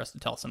hard for us to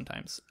tell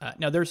sometimes.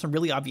 Now, there's some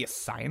really obvious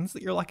signs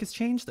that your luck has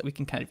changed that we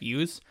can kind of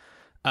use,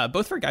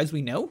 both for guys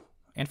we know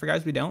and for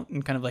guys we don't,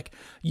 and kind of like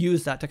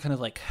use that to kind of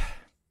like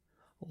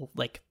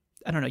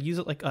I don't know, use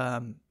it like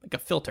a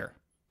filter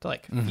to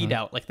like feed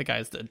out like the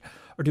guys that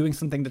are doing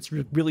something that's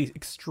really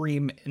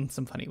extreme in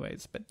some funny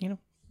ways. But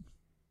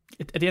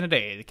at the end of the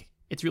day,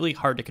 it's really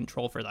hard to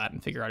control for that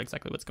and figure out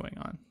exactly what's going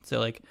on. So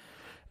like,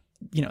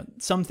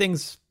 some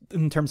things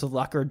in terms of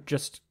luck are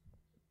just,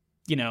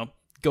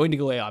 going to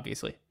go away,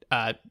 obviously.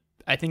 I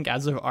think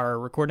as of our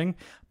recording,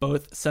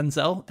 both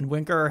Senzel and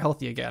Winker are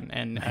healthy again.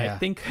 And I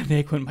think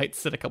Naquin might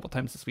sit a couple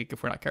times this week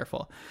if we're not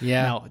careful.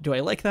 Yeah. Now, do I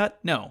like that?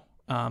 No.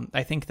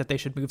 I think that they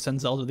should move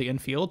Senzel to the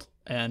infield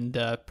and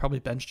probably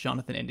bench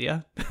Jonathan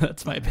India.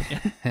 That's my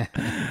opinion.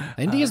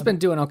 India's been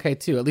doing okay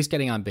too, at least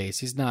getting on base.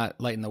 He's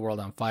not lighting the world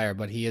on fire,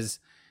 but he is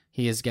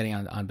getting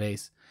on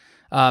base.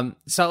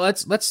 So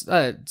let's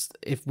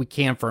if we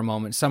can for a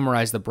moment,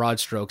 summarize the broad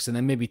strokes and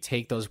then maybe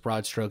take those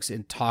broad strokes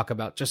and talk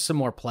about just some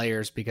more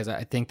players, because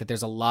I think that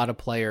there's a lot of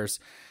players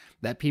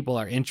that people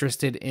are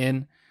interested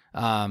in,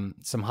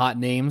 some hot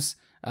names.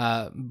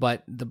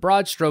 But the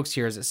broad strokes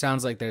here is it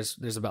sounds like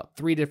there's about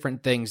 3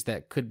 different things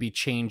that could be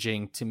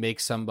changing to make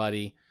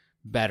somebody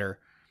better.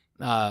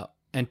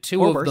 And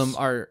 2 of them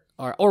are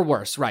or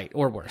worse, right?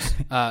 Or worse.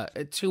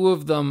 2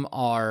 of them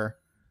are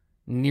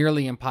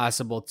nearly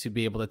impossible to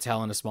be able to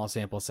tell in a small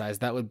sample size.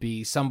 That would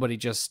be somebody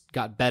just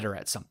got better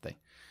at something.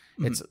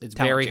 It's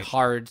very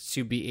hard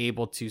to be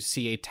able to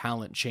see a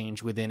talent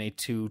change within a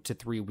 2 to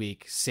 3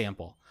 week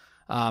sample.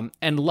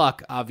 And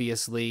luck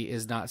obviously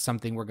is not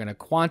something we're going to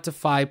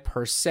quantify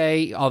per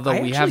se, although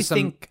we have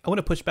some. I want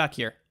to push back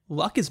here.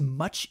 Luck is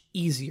much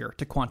easier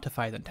to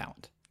quantify than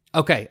talent.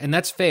 Okay, and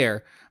that's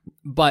fair.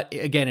 But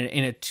again,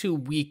 in a 2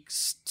 week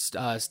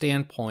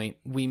standpoint,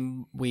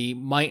 we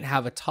might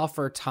have a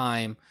tougher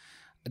time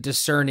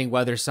discerning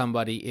whether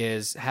somebody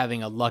is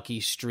having a lucky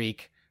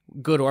streak,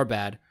 good or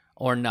bad,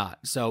 or not.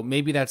 So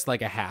maybe that's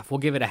like a half. We'll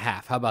give it a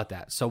half. How about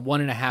that? So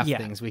 1.5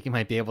 things we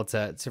might be able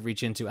to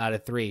reach into out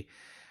of 3.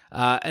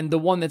 And the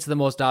one that's the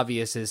most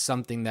obvious is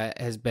something that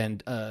has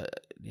been, a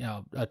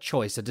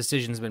choice, a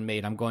decision's been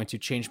made. I'm going to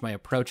change my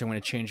approach. I'm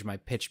going to change my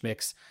pitch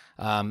mix.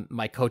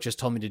 My coach has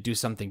told me to do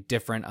something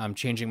different. I'm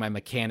changing my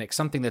mechanics,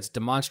 something that's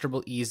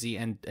demonstrable, easy,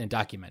 and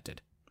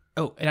documented.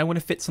 Oh, and I want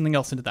to fit something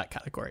else into that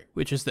category,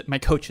 which is that my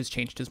coach has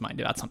changed his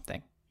mind about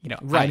something.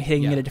 Right, I'm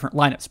hitting at a different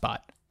lineup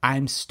spot.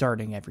 I'm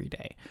starting every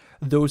day.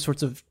 Those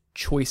sorts of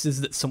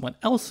choices that someone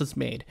else has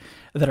made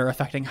that are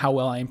affecting how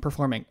well I am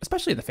performing,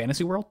 especially in the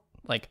fantasy world.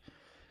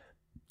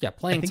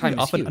 Playing time is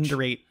often huge.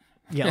 Underrate.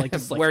 Yeah,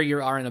 where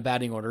you are in a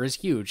batting order is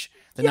huge.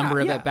 The number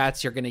of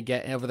at-bats you're going to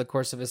get over the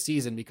course of a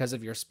season because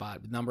of your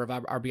spot, the number of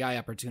RBI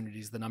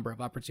opportunities, the number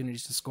of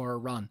opportunities to score a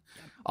run,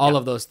 all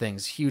of those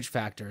things, huge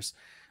factors.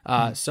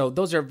 So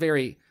those are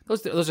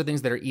those are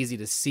things that are easy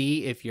to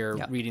see if you're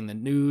reading the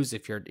news,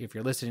 if you're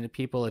listening to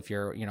people, if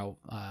you're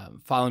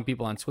following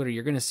people on Twitter,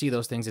 you're going to see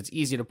those things. It's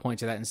easy to point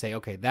to that and say,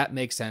 okay, that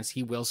makes sense.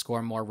 He will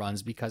score more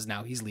runs because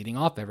now he's leading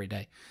off every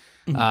day.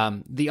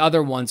 The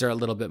other ones are a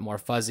little bit more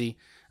fuzzy.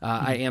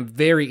 I am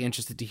very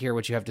interested to hear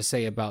what you have to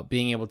say about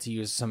being able to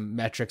use some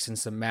metrics and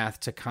some math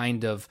to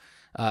kind of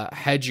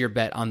hedge your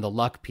bet on the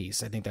luck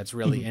piece. I think that's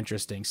really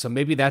interesting. So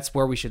maybe that's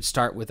where we should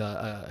start with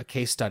a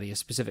case study, a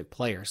specific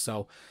player.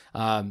 So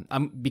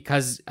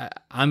because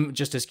I'm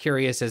just as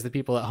curious as the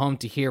people at home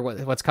to hear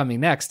what's coming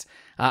next,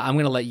 I'm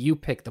going to let you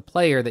pick the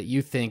player that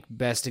you think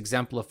best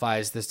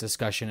exemplifies this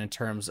discussion in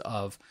terms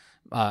of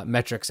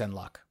metrics and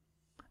luck.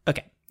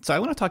 Okay. So I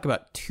want to talk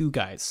about 2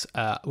 guys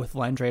with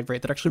line drive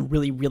rate that actually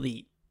really,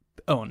 really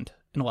owned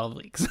in a lot of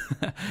leagues.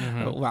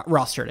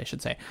 Rostered, I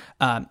should say.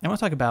 I want to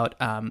talk about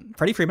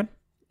Freddie Freeman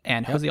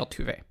and Jose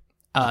Altuve.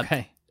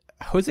 Okay.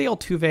 Jose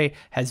Altuve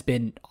has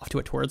been off to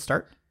a torrid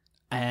start,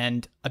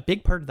 and a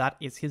big part of that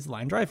is his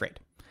line drive rate.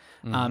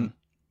 I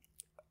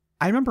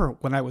remember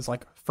when I was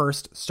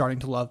first starting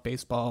to love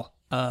baseball,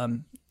 I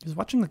was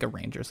watching a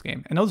Rangers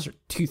game, and those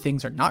 2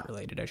 things are not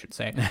related, I should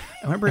say. I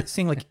remember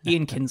seeing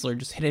Ian Kinsler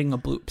just hitting a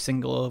bloop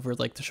single over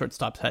the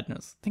shortstop's head, and I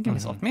was thinking to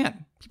myself,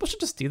 man, people should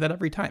just do that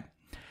every time.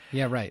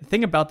 Yeah, right. The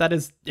thing about that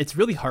is it's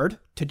really hard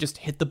to just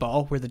hit the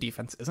ball where the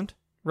defense isn't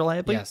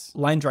reliably. Yes.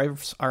 Line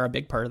drives are a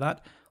big part of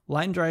that.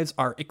 Line drives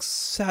are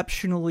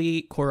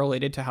exceptionally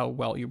correlated to how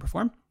well you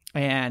perform,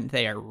 and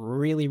they are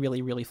really,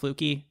 really, really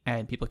fluky,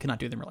 and people cannot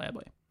do them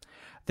reliably.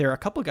 There are a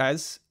couple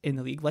guys in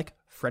the league like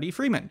Freddie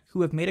Freeman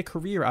who have made a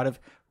career out of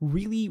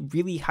really,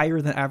 really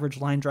higher than average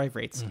line drive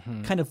rates,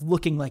 kind of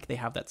looking like they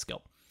have that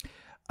skill.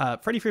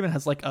 Freddie Freeman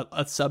has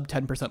a sub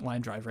 10%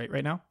 line drive rate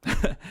right now.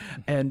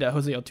 And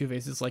Jose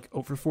Altuve's is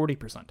over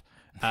 40%,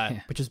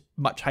 which is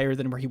much higher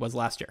than where he was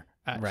last year.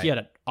 He had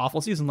an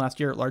awful season last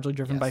year, largely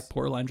driven by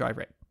poor line drive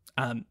rate.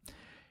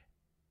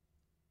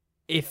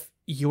 If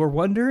you're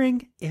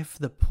wondering if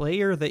the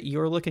player that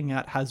you're looking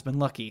at has been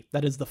lucky,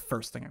 that is the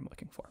first thing I'm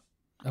looking for.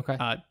 Okay.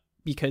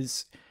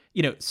 Because,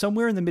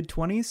 somewhere in the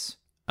mid-20s,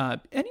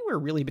 anywhere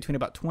really between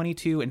about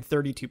 22 and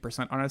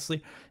 32%,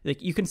 honestly,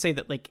 you can say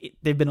that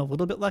they've been a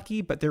little bit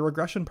lucky, but their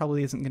regression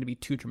probably isn't going to be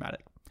too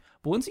dramatic.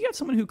 But once you have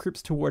someone who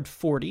creeps toward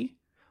 40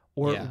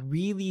 or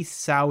really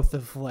south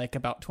of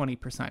about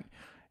 20%,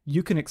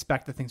 you can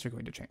expect that things are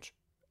going to change.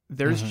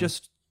 There's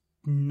just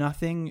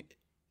nothing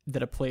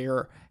that a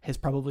player has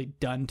probably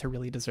done to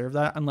really deserve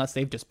that, unless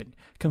they've just been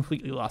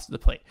completely lost to the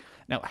plate.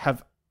 Now,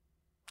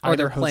 or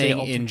they're playing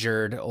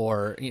injured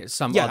or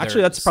some other...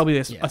 actually, that's probably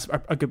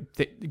a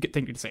good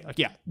thing to say.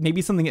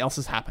 Maybe something else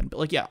has happened.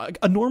 But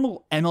a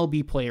normal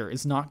MLB player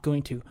is not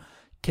going to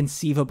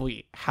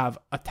conceivably have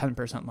a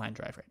 10% line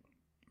drive rate.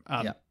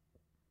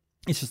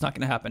 It's just not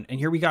going to happen. And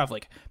here we have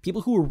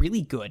people who are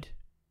really good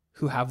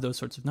who have those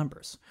sorts of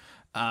numbers.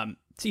 So,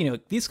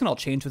 these can all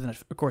change within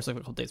a course of a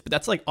couple days, but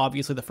that's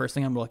obviously the first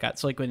thing I'm going to look at.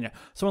 So when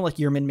someone like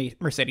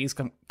Yermin Mercedes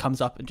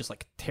comes up and just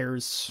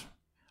tears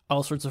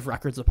all sorts of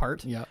records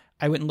apart. Yeah.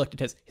 I went and looked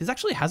at his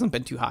actually hasn't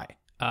been too high.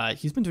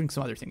 He's been doing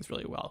some other things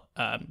really well.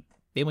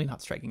 Mainly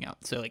not striking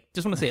out. So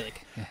just want to say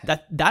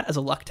that as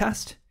a luck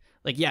test,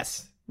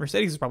 yes,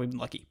 Mercedes has probably been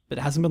lucky, but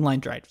it hasn't been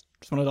line drive.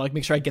 Just wanted to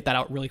make sure I get that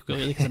out really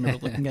quickly because I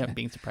remember looking at it and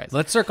being surprised.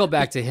 Let's circle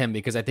back to him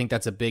because I think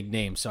that's a big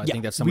name. So I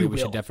think that's somebody we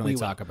should definitely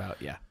talk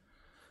about. Yeah.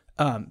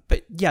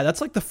 But that's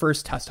the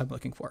first test I'm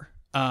looking for.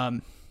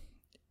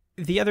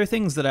 The other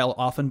things that I'll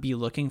often be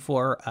looking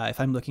for, if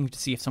I'm looking to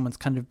see if someone's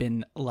kind of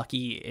been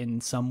lucky in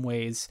some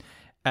ways,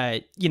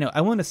 I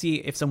want to see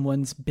if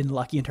someone's been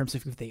lucky in terms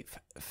of who they've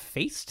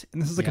faced.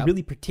 And this is a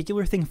really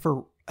particular thing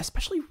for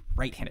especially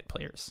right-handed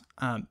players.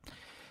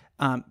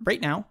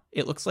 Right now,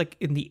 it looks like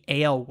in the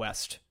AL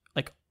West,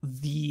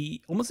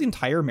 almost the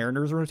entire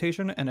Mariners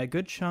rotation and a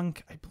good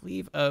chunk, I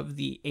believe, of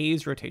the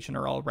A's rotation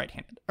are all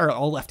right-handed, or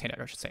all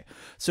left-handed, I should say.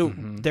 So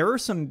there are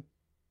some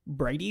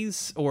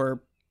righties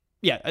or...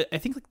 I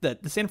think the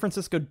San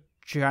Francisco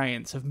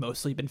Giants have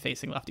mostly been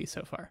facing lefties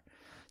so far.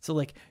 So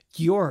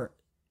you're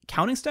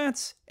counting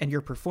stats and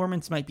your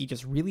performance might be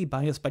just really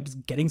biased by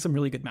just getting some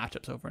really good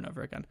matchups over and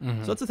over again.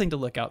 So that's a thing to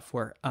look out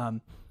for.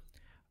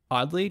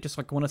 Oddly, just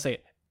like I want to say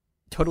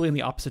totally in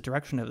the opposite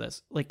direction of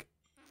this, like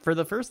for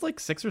the first like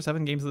 6 or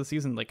 7 games of the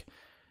season, like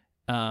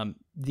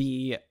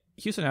the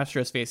Houston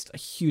Astros faced a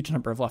huge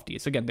number of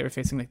lefties. Again, they were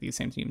facing like these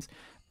same teams,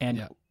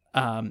 and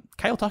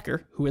Kyle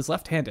Tucker, who is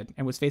left-handed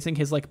and was facing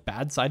his like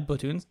bad side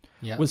platoons,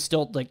 was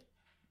still like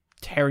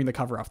tearing the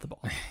cover off the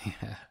ball.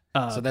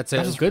 So that's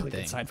a good really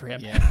thing. Good sign for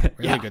him. Yeah,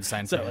 really good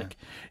sign for him.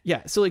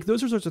 So like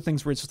those are sorts of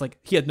things where it's just like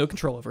he had no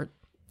control over it,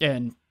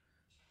 and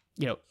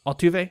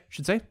Altuve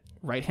should say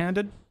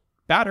right-handed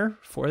batter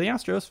for the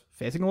Astros,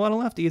 facing a lot of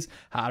lefties,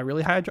 had a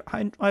really high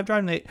drive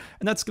rate,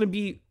 and that's going to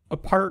be a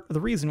part of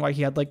the reason why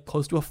he had like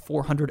close to a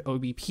 400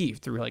 OBP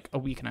through like a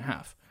week and a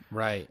half.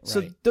 Right.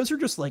 So those are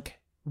just like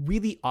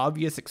really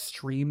obvious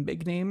extreme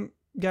big name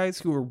guys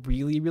who are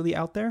really, really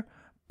out there.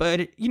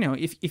 But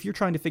if you're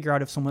trying to figure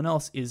out if someone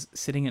else is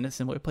sitting in a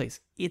similar place,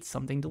 it's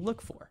something to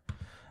look for.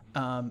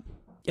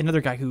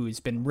 Another guy who's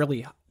been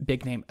really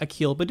big name,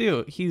 Akil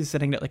Baddoo, he's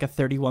sitting at like a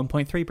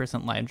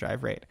 31.3% line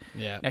drive rate.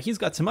 Yeah. Now he's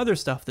got some other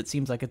stuff that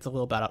seems like it's a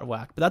little bit out of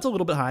whack, but that's a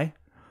little bit high.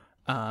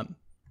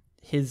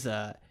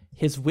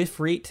 His whiff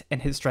rate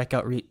and his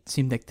strikeout rate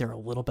seem like they're a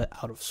little bit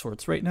out of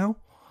sorts right now.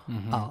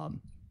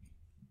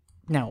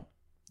 Now,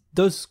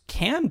 those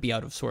can be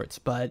out of sorts,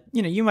 but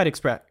you might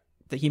expect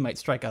that he might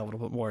strike out a little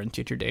bit more in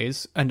future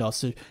days, and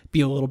also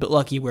be a little bit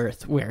lucky where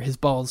his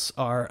balls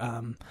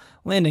are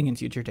landing in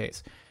future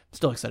days.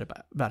 Still excited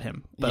about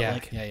him,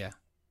 but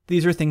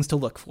these are things to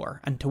look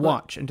for and to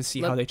watch and to see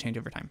how they change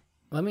over time.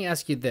 Let me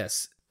ask you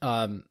this: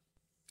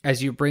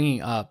 as you're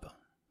bringing up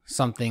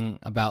something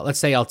about, let's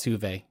say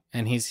Altuve,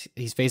 and he's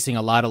facing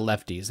a lot of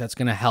lefties, that's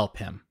going to help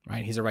him,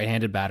 right? He's a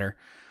right-handed batter,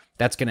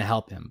 that's going to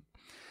help him.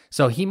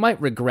 So he might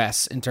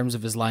regress in terms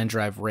of his line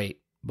drive rate,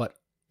 but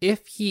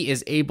if he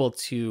is able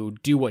to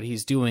do what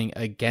he's doing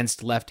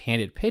against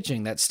left-handed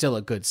pitching, that's still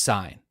a good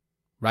sign,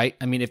 right?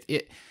 I mean,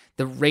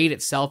 the rate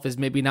itself is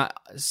maybe not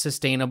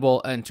sustainable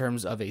in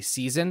terms of a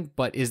season,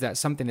 but is that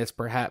something that's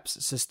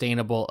perhaps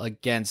sustainable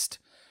against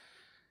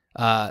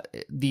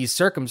these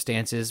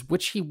circumstances,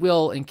 which he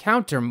will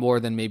encounter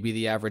more than maybe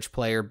the average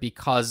player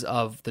because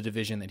of the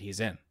division that he's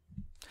in?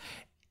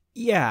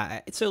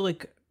 Yeah. So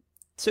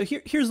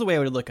here's the way I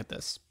would look at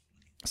this.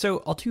 So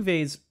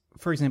Altuve's,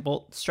 for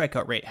example,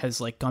 strikeout rate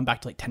has like gone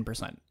back to like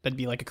 10%. That'd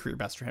be like a career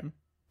best for him.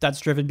 That's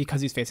driven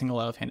because he's facing a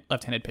lot of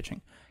left-handed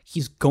pitching.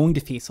 He's going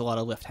to face a lot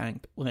of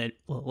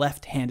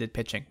left-handed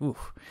pitching. Ooh.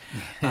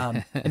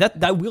 And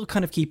that will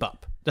kind of keep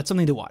up. That's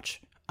something to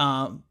watch.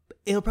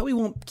 It probably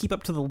won't keep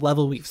up to the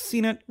level we've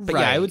seen it, but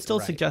I would still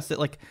suggest that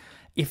like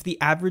if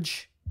the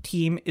average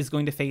team is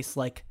going to face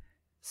like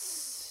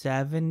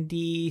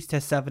 70 to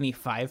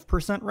 75%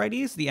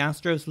 righties, the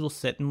Astros will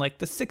sit in like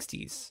the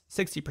 60s,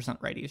 60%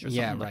 righties or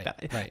something like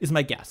that. Is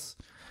my guess.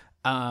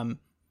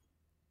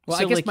 Well,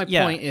 so I guess my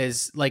point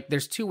is, like,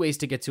 there's 2 ways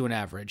to get to an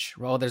average.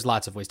 Well, there's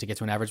lots of ways to get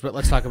to an average, but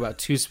let's talk about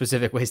 2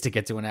 specific ways to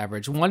get to an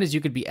average. One is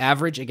you could be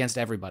average against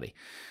everybody.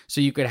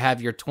 So you could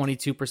have your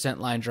 22%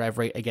 line drive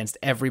rate against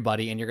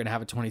everybody, and you're going to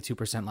have a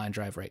 22% line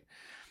drive rate.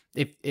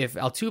 If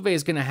Altuve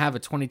is going to have a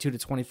 22 to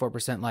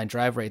 24% line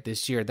drive rate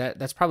this year,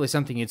 that's probably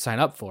something you'd sign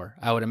up for,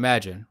 I would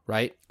imagine,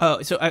 right?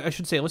 Oh, so I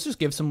should say, let's just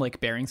give some, like,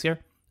 bearings here.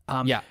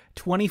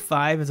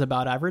 25 is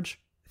about average.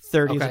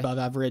 30 is above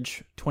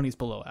average, 20 is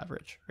below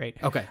average, right?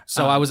 Okay,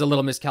 so I was a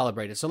little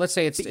miscalibrated. So let's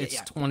say it's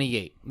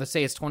 28. Let's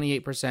say it's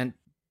 28%,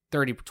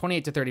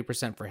 28 to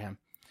 30% for him.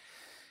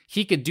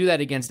 He could do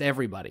that against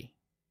everybody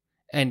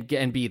and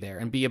be there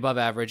and be above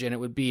average, and it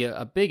would be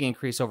a big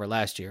increase over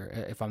last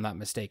year, if I'm not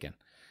mistaken.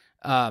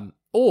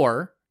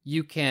 Or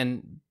you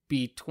can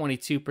be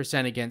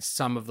 22% against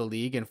some of the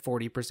league and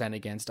 40%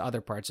 against other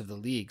parts of the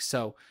league.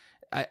 So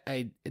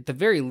I at the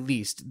very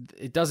least,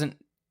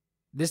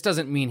 this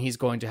doesn't mean he's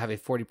going to have a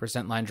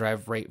 40% line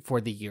drive rate for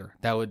the year.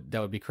 That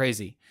would be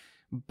crazy.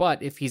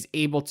 But if he's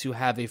able to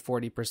have a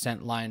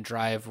 40% line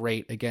drive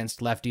rate against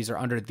lefties or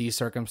under these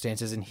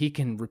circumstances, and he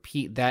can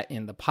repeat that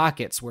in the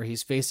pockets where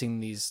he's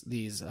facing these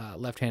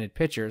left-handed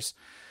pitchers,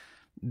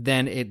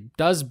 then it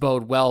does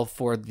bode well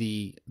for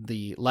the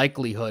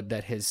likelihood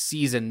that his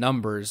season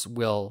numbers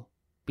will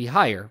be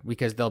higher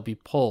because they'll be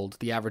pulled.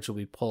 The average will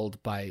be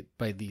pulled by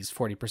these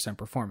 40%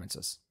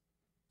 performances.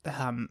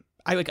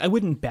 I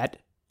wouldn't bet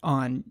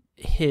on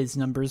his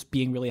numbers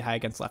being really high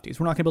against lefties.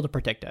 We're not going to be able to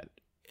predict it.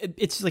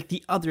 It's like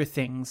the other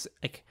things,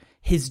 like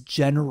his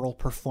general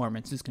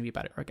performance is going to be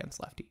better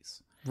against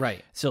lefties.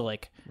 Right. So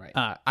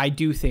I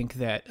do think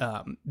that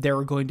there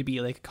are going to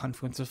be like a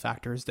confluence of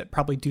factors that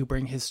probably do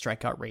bring his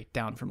strikeout rate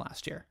down from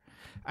last year.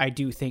 I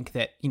do think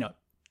that,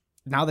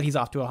 now that he's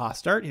off to a hot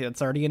start,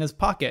 it's already in his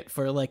pocket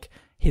for like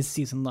his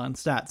season-long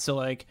stats. So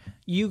like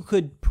you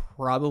could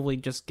probably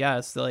just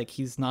guess that like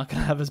he's not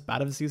going to have as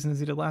bad of a season as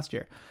he did last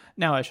year.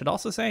 Now I should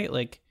also say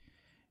like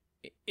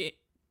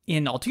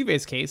in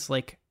Altuve's case,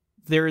 like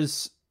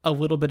there's a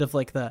little bit of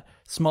like the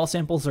small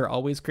samples are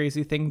always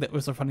crazy thing that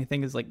was a funny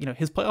thing is like,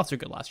 his playoffs are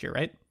good last year,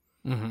 right?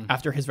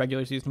 after his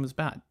regular season was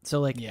bad. So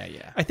like,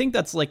 I think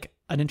that's like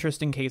an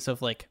interesting case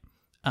of like,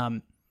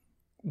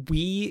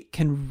 we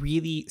can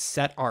really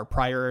set our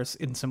priors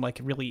in some like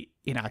really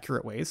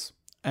inaccurate ways,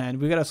 and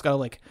we gotta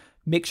like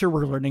make sure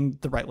we're learning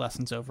the right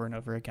lessons over and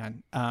over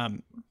again.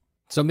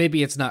 So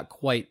maybe it's not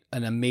quite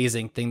an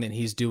amazing thing that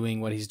he's doing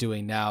what he's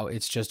doing now.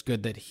 It's just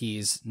good that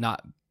he's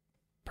not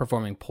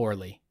performing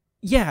poorly.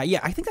 Yeah.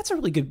 I think that's a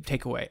really good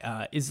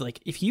takeaway. Is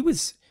like if he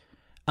was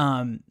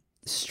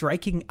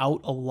striking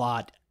out a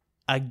lot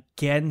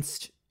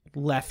against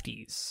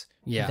lefties,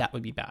 that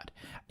would be bad.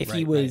 If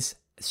he was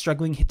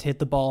struggling to hit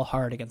the ball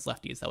hard against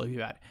lefties, that would be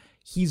bad.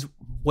 He's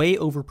way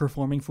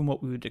overperforming from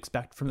what we would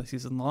expect from the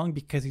season long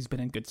because he's been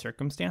in good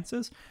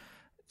circumstances.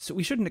 So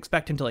we shouldn't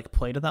expect him to like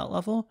play to that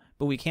level,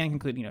 but we can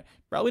conclude,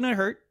 probably not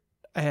hurt,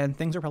 and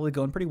things are probably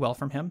going pretty well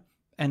from him.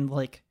 And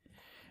like,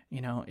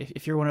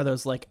 if you're one of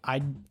those like,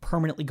 I'm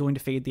permanently going to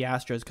fade the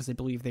Astros because I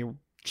believe they were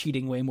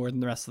cheating way more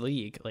than the rest of the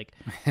league. Like,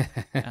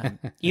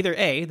 either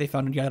A, they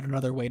found yet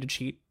another way to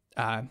cheat,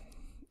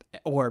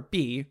 or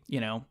B,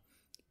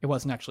 it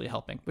wasn't actually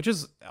helping, which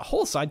is a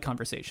whole side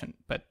conversation.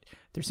 But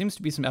there seems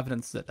to be some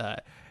evidence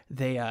that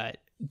they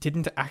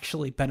didn't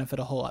actually benefit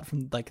a whole lot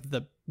from like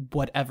the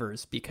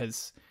whatevers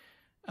because,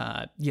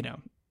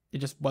 it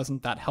just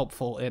wasn't that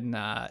helpful in.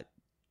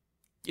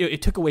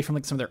 It took away from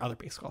like some of their other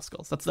baseball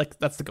skills.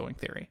 That's the going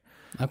theory.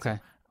 Okay,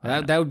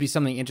 that would be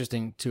something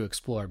interesting to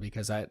explore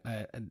because I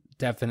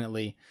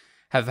definitely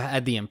have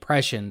had the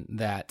impression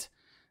that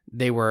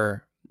they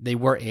were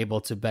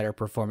able to better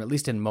perform, at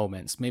least in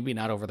moments, maybe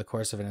not over the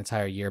course of an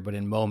entire year, but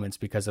in moments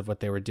because of what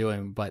they were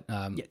doing. But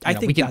I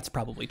think that's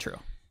probably true.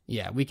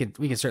 Yeah, we can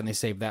certainly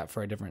save that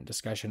for a different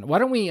discussion. Why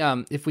don't we,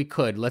 if we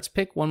could, let's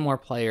pick one more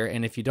player,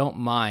 and if you don't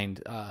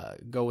mind,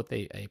 go with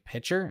a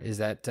pitcher. Is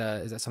that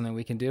something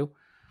we can do?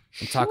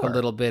 And talk a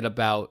little bit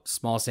about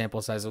small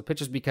sample size of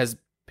pitchers, because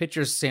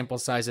pitchers' sample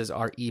sizes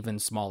are even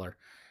smaller.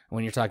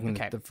 When you're talking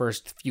the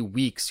first few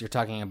weeks, you're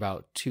talking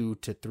about 2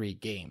 to 3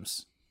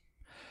 games.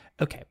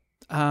 Okay.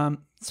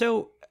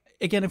 So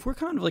again, if we're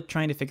kind of like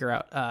trying to figure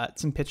out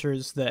some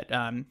pitchers that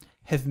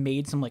have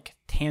made some like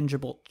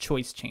tangible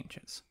choice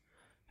changes,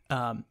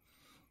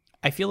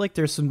 I feel like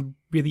there's some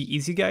really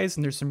easy guys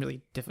and there's some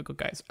really difficult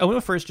guys. I want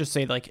to first just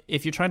say, like,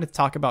 if you're trying to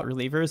talk about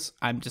relievers,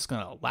 I'm just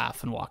going to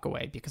laugh and walk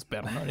away because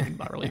I don't know anything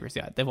about relievers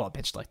yet. They've all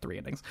pitched like 3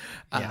 innings.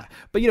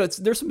 But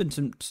there's been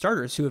some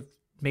starters who have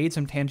made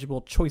some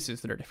tangible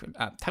choices that are different.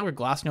 Tyler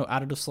Glasnow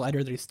added a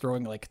slider that he's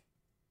throwing like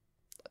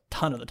a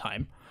ton of the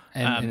time.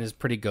 And is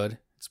pretty good.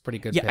 It's pretty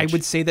good. Yeah, pitch. I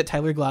would say that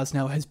Tyler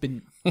Glasnow has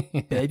been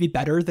maybe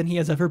better than he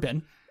has ever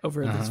been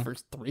over his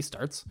first 3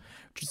 starts,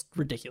 which is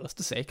ridiculous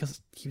to say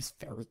because he was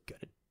very good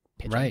at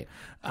pitching. Right.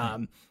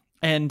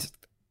 And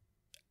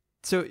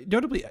so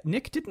notably,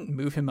 Nick didn't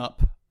move him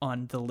up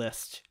on the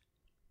list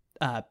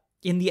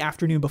in the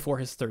afternoon before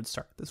his 3rd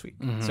start this week.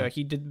 So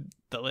he did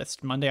the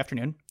list Monday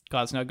afternoon.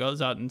 Glasnow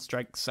goes out and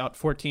strikes out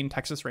 14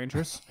 Texas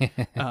Rangers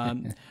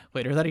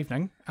later that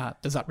evening.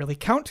 Does that really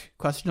count?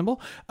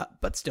 Questionable,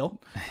 but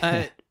still.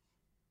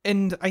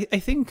 And I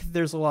think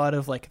there's a lot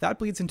of like that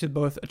bleeds into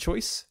both a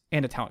choice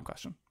and a talent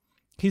question.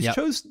 He's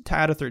chose to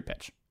add a 3rd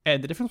pitch,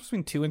 and the difference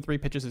between 2 and 3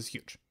 pitches is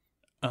huge.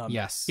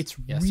 It's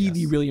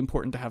really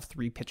important to have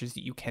 3 pitches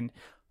that you can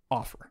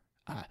offer.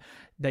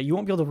 That you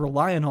won't be able to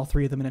rely on all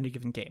 3 of them in any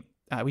given game.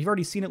 We've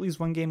already seen at least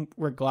one game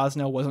where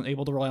Glasnow wasn't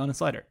able to rely on a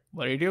slider.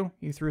 What did he do?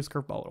 He threw his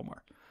curveball a little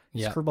more.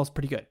 His curveball's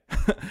pretty good.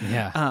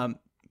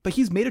 But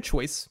he's made a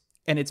choice,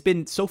 and it's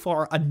been so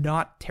far a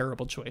not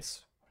terrible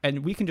choice.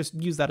 And we can just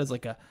use that as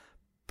like a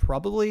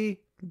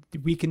probably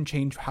we can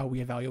change how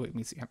we evaluate when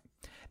we see him.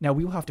 Now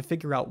we will have to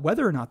figure out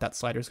whether or not that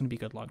slider is going to be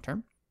good long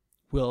term.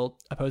 Will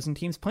opposing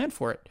teams plan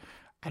for it?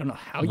 I don't know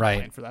how you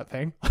plan for that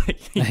thing.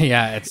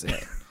 It's.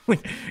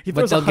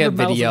 But they'll get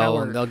video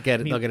and they'll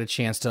get a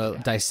chance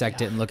to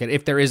dissect it and look at it.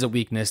 If there is a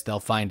weakness, they'll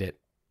find it.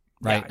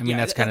 Right. I mean,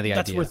 that's kind of the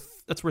idea.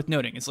 That's worth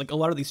noting. It's like a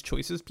lot of these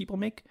choices people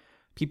make,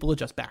 people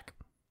adjust back.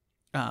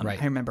 I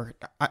remember,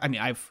 I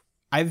mean,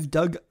 I've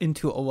dug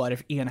into a lot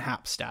of Ian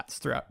Happ stats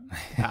throughout the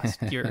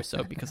past year or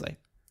so because I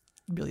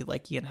really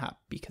like Ian Happ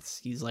because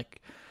he's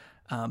like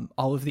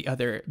all of the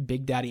other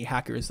big daddy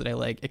hackers that I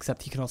like,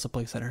 except he can also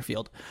play center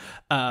field.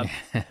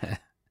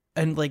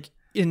 And like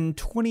in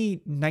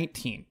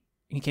 2019,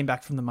 he came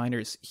back from the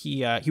minors.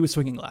 He was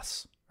swinging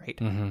less, right?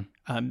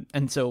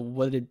 And so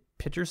what did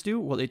pitchers do?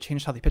 Well, they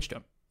changed how they pitched to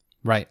him.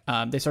 Right.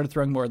 They started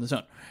throwing more in the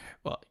zone.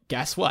 Well,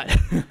 guess what?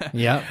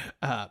 He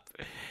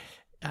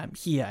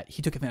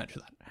took advantage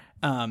of that.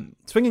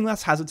 Swinging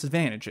less has its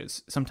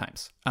advantages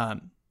sometimes.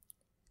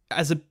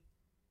 As a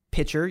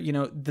pitcher,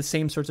 the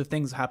same sorts of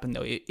things happen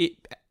though.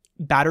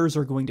 Batters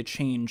are going to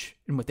change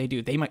in what they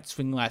do. They might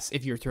swing less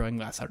if you're throwing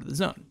less out of the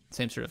zone.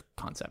 Same sort of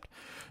concept.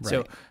 Right.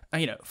 So,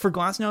 for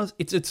Glasnow,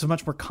 it's a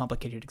much more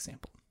complicated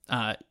example.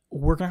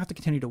 We're going to have to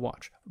continue to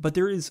watch. But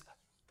there is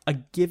a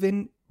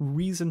given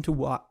reason to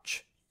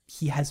watch.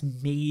 He has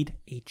made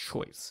a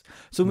choice.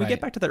 So when we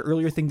get back to that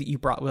earlier thing that you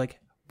brought, like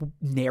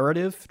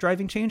narrative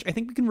driving change, I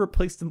think we can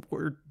replace the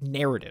word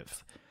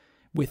narrative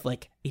with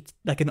like it's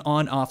like an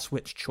on-off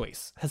switch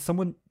choice? Has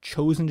someone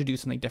chosen to do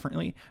something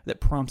differently that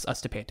prompts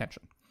us to pay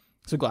attention?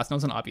 So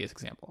Glasnow's an obvious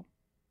example.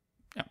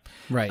 Yeah.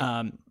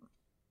 Right.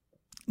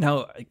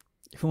 Now,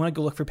 if we want to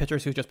go look for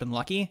pitchers who've just been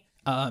lucky,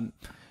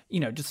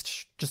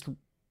 just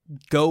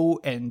go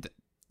and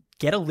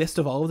get a list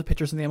of all of the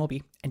pitchers in the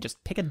MLB and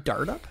just pick a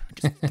dart up and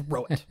just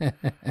throw it.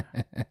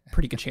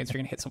 Pretty good chance you're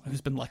going to hit someone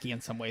who's been lucky in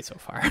some way so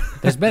far.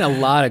 There's been a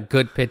lot of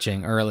good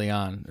pitching early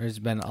on. There's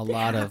been a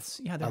lot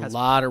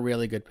of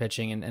really good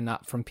pitching and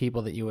not from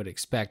people that you would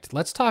expect.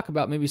 Let's talk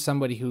about maybe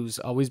somebody who's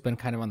always been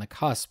kind of on the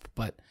cusp,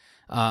 but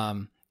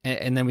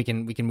and then we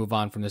can move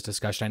on from this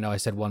discussion. I know I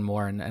said one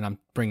more and I'm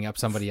bringing up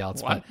somebody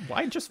else.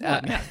 Why just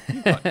one?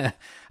 Yeah,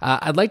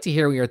 I'd like to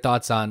hear your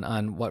thoughts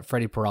on what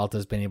Freddie Peralta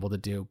has been able to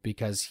do,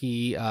 because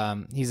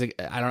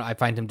I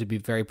find him to be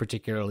very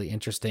particularly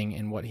interesting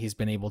in what he's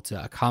been able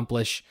to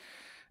accomplish.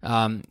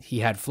 He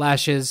had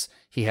flashes,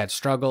 he had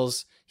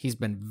struggles. He's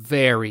been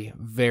very,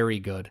 very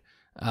good.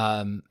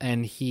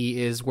 And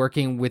he is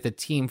working with a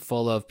team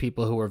full of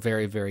people who are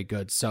very, very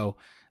good. So,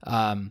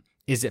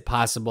 is it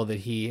possible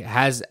that he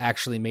has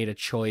actually made a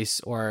choice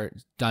or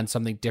done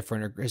something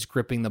different, or is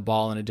gripping the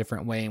ball in a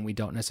different way and we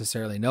don't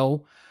necessarily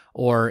know?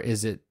 Or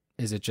is it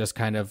just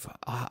kind of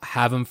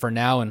have him for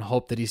now and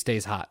hope that he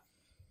stays hot?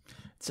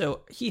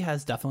 So he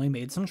has definitely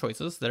made some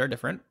choices that are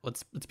different.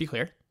 Let's be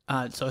clear.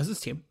 So has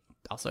his team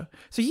also.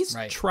 So he's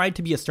tried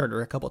to be a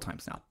starter a couple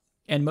times now,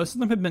 and most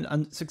of them have been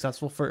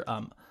unsuccessful for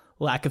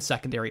lack of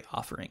secondary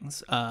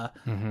offerings.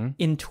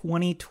 In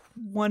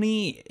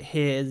 2020,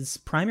 his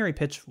primary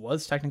pitch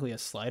was technically a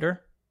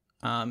slider.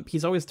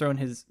 He's always thrown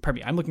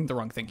I'm looking at the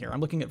wrong thing here. I'm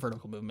looking at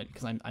vertical movement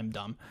because I'm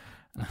dumb.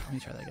 Let me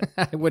try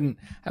that again.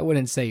 I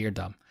wouldn't say you're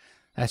dumb.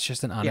 That's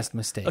just an honest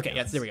mistake. Okay,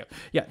 yes, there we go.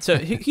 Yeah, so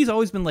he's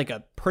always been like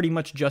a pretty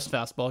much just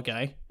fastball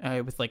guy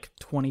with like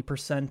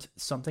 20%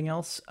 something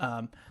else.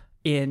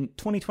 In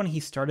 2020, he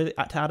started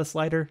to add a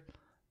slider,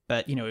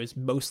 but, it was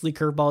mostly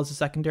curveball as a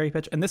secondary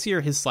pitch. And this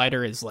year, his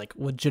slider is like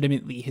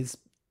legitimately his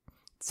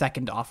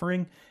second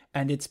offering.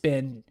 And it's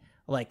been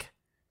like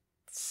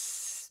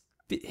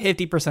 50%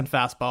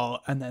 fastball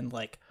and then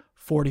like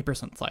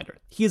 40% slider.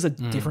 He is a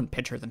different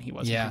pitcher than he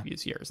was in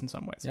previous years in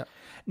some ways. Yep.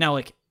 Now,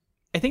 like,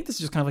 I think this is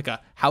just kind of like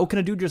how can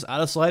a dude just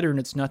add a slider and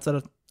it's nuts out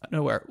of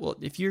nowhere? Well,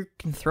 if you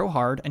can throw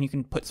hard and you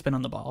can put spin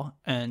on the ball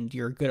and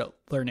you're good at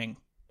learning,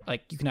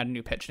 like you can add a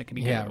new pitch and it can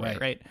be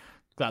right?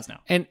 Glasnow.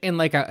 And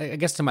like I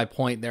guess to my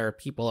point, there are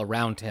people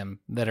around him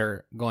that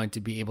are going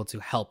to be able to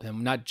help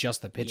him, not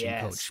just the pitching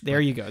coach. There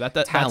you go.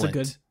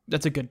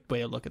 That's a good way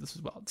to look at this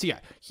as well. So yeah,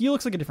 he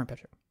looks like a different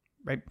pitcher,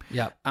 right?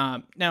 Yeah.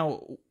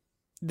 Now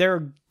there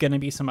are gonna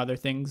be some other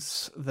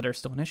things that are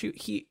still an issue.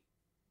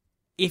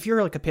 If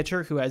you're like a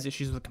pitcher who has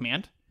issues with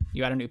command,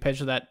 you add a new pitch,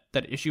 that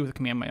issue with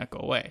command might not go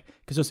away,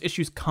 because those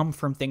issues come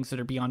from things that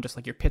are beyond just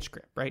like your pitch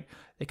grip, right?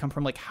 They come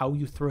from like how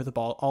you throw the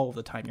ball all of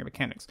the time, your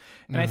mechanics.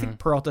 And I think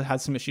Peralta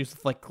has some issues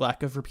with like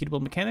lack of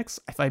repeatable mechanics.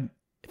 If I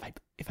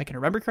can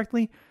remember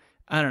correctly,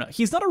 I don't know.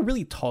 He's not a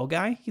really tall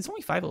guy. He's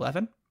only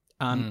 5'11".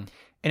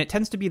 And it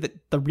tends to be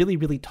that the really,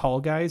 really tall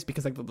guys,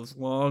 because like those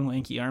long,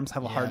 lanky arms,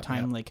 have a hard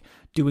time like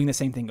doing the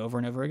same thing over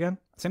and over again.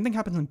 Same thing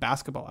happens in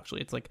basketball,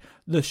 actually. It's like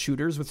the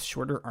shooters with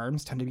shorter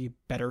arms tend to be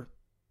better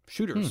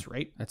shooters,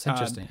 right? That's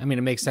interesting. I mean,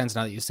 it makes sense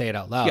now that you say it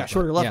out loud. Yeah,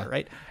 shorter lever,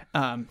 right?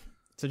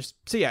 So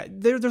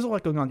there's a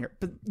lot going on here.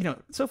 But,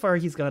 so far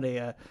he's got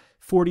a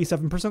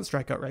 47%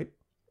 strikeout rate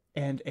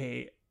and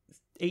a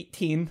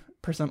 18%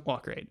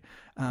 walk rate.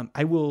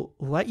 I will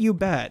let you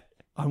bet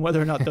on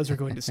whether or not those are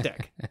going to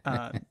stick.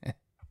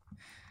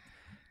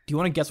 Do you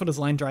want to guess what his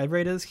line drive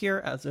rate is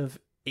here as of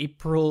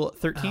April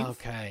 13th?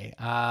 Okay.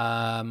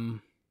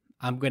 I'm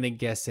going to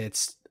guess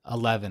it's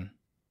 11.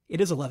 It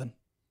is 11.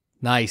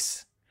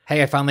 Nice.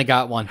 Hey, I finally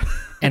got one.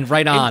 And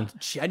right on. I'm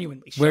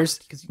genuinely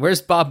shocked.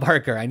 Where's Bob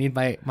Barker? I need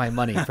my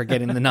money for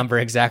getting the number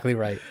exactly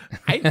right.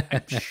 I'm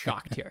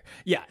shocked here.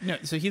 Yeah, no,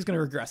 so he's going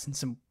to regress in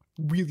some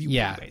really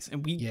weird ways.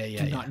 And we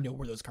do not know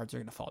where those cards are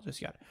going to fall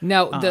just yet.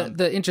 Now,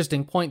 the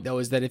interesting point, though,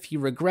 is that if he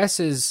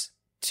regresses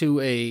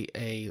to a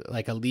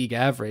league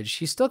average,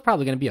 he's still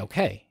probably going to be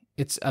okay.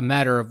 It's a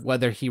matter of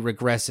whether he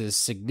regresses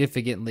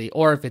significantly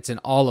or if it's in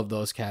all of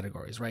those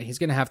categories, right? He's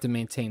going to have to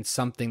maintain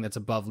something that's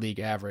above league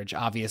average,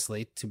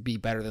 obviously, to be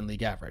better than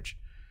league average.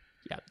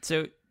 Yeah.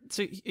 So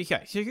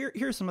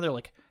here's some other,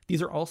 like,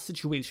 these are all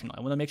situational.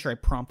 I want to make sure I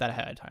prompt that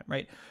ahead of time,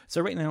 right?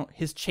 So right now,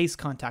 his chase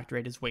contact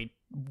rate is way,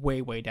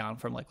 way, way down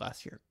from like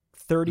last year.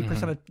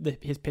 30% of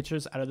his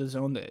pitches out of the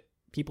zone that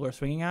people are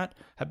swinging at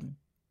have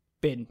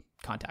been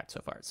contact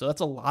so far. So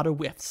that's a lot of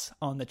whiffs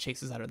on the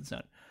chases out of the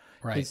zone.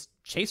 Right. His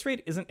chase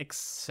rate isn't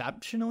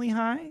exceptionally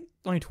high,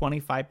 only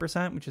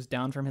 25%, which is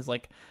down from his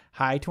like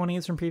high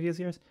 20s from previous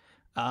years.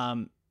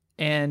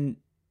 And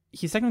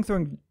he's technically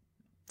throwing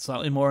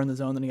slightly more in the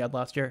zone than he had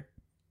last year.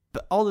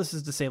 But all this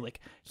is to say,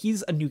 like,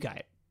 he's a new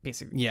guy,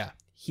 basically. Yeah.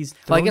 He's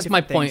I guess my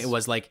point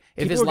was, like,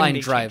 if his line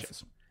drive...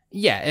 Changes.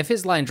 Yeah, if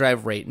his line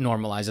drive rate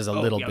normalizes a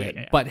little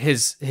bit, but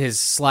his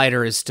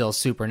slider is still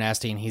super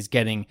nasty and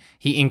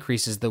he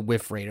increases the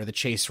whiff rate or the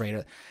chase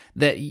rate,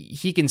 that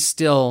he can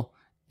still,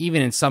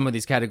 even in some of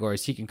these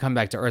categories, he can come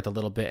back to earth a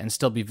little bit and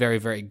still be very,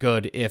 very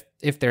good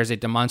if there's a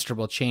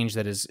demonstrable change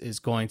that is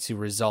going to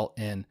result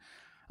in,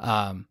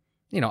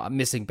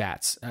 missing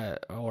bats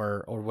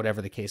or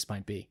whatever the case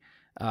might be.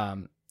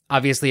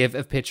 Obviously, if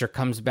a pitcher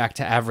comes back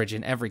to average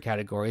in every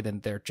category,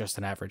 then they're just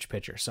an average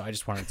pitcher. So I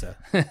just wanted to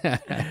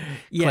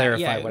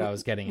clarify what I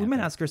was getting at. We might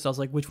ask ourselves,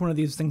 like, which one of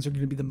these things are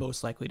going to be the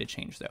most likely to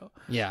change, though?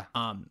 Yeah.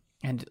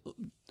 And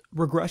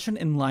regression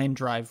in line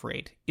drive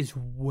rate is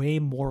way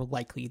more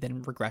likely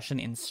than regression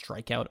in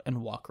strikeout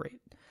and walk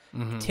rate.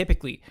 Mm-hmm.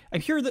 Typically,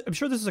 I'm sure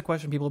this is a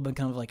question people have been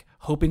kind of like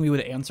hoping we would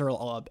answer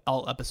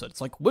all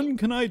episodes. Like, when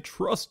can I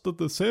trust that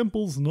the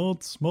sample's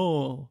not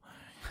small?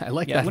 I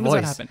like that when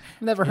voice. Does that happen?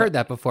 I've never heard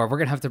that before. We're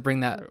gonna have to bring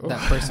that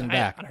person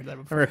back. I heard that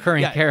before. A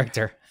recurring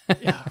character.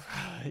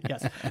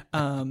 Yes.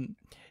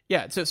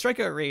 So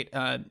strikeout rate.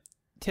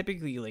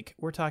 Typically, like,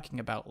 we're talking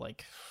about,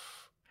 like,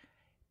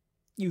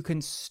 you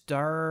can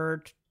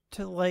start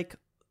to, like,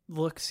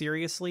 look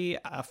seriously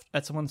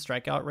at someone's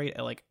strikeout rate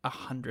at like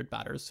 100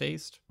 batters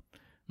faced,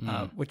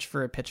 which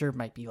for a pitcher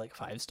might be like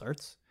 5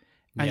 starts.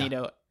 And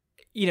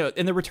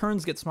and the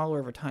returns get smaller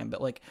over time,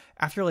 but like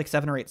after like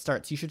 7 or 8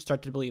 starts, you should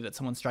start to believe that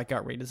someone's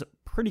strikeout rate is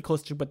pretty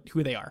close to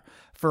who they are.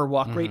 For a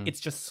walk rate, it's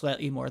just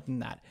slightly more than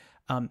that.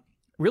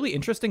 Really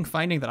interesting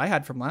finding that I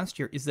had from last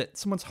year is that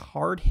someone's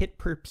hard hit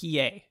per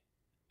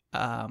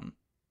PA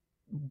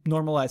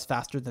normalized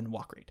faster than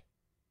walk rate.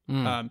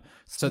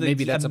 So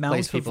maybe that's a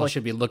place people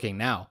should be looking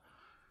now.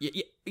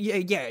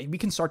 Yeah, we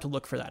can start to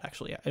look for that,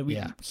 actually.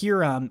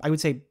 Here, I would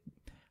say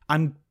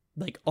I'm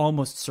like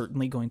almost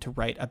certainly going to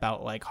write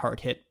about like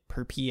hard hit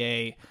per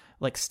PA,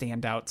 like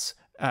standouts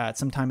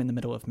sometime in the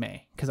middle of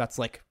May, because that's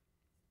like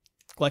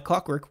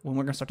clockwork when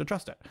we're going to start to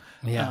trust it.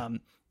 Yeah.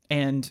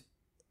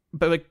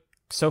 But like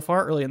so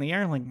far early in the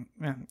year, like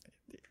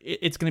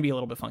it's going to be a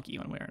little bit funky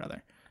one way or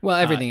another. Well,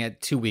 everything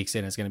at 2 weeks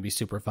in is going to be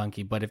super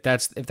funky, but if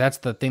that's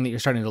the thing that you're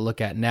starting to look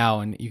at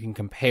now, and you can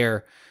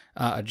compare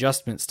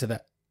adjustments to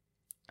that,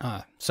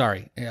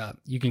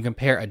 you can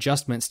compare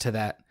adjustments to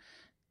that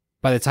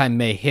by the time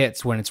May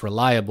hits, when it's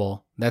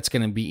reliable, that's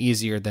going to be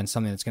easier than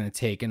something that's going to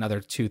take another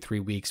 2, 3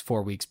 weeks,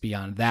 4 weeks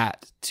beyond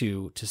that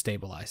to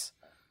stabilize.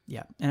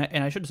 Yeah,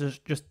 and I should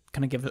just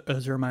kind of give it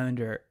as a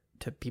reminder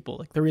to people,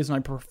 like, the reason I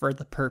prefer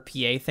the per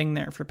PA thing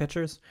there for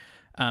pitchers,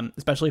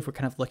 especially if we're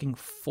kind of looking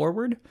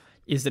forward,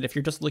 is that if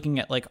you're just looking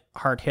at like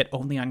hard hit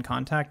only on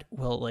contact,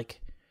 well,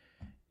 like,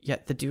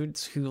 the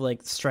dudes who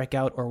like strike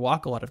out or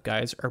walk a lot of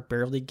guys are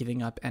barely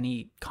giving up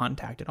any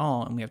contact at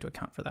all, and we have to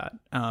account for that.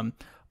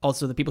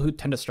 Also, the people who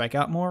tend to strike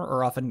out more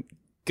are often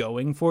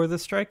going for the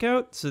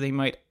strikeout, so they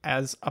might,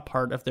 as a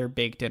part of their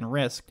baked-in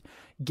risk,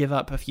 give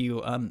up a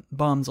few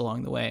bombs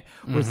along the way.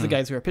 Whereas the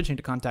guys who are pitching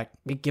to contact,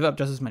 they give up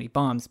just as many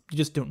bombs. You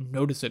just don't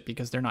notice it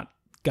because they're not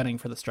gunning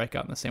for the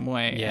strikeout in the same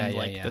way.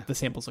 The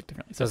samples look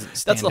differently. So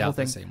that's the whole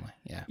thing. The same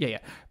way. Yeah.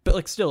 But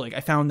like, still, like, I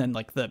found then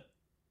like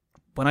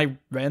when I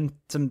ran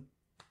some,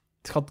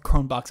 it's called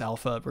Cronbach's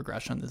alpha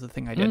regression is the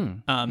thing I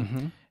did.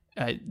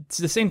 It's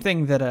the same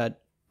thing that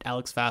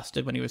Alex Fast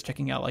did when he was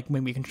checking out like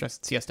when we can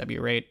trust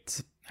CSW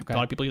rates. A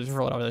lot of people use it for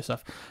a lot of other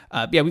stuff.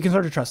 We can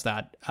start to trust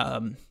that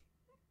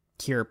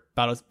here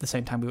about the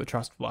same time we would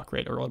trust walk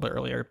rate, or a little bit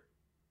earlier,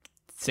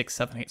 6,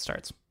 7, 8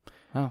 starts.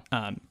 Oh.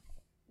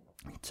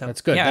 So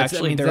that's good. Yeah,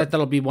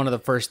 that'll be one of the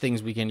first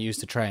things we can use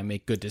to try and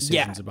make good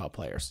decisions about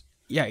players.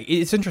 Yeah,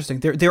 it's interesting.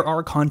 There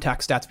are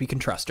contact stats we can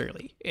trust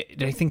early.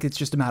 I think it's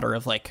just a matter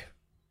of like,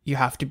 you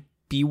have to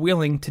be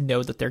willing to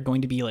know that they're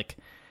going to be like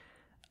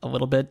a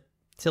little bit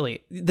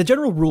silly. The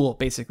general rule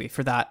basically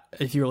for that,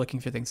 if you're looking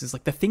for things, is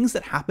like the things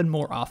that happen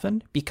more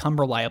often become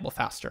reliable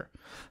faster.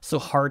 So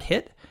hard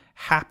hit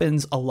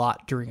happens a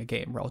lot during a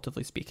game,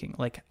 relatively speaking.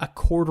 Like a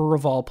quarter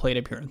of all plate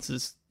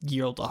appearances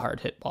yield a hard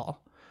hit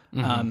ball.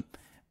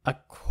 A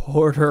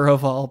quarter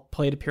of all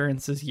plate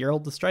appearances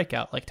yield a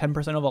strikeout. Like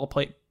 10% of all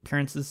plate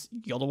appearances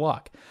yield a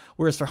walk.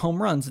 Whereas for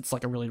home runs, it's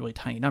like a really, really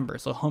tiny number.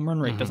 So home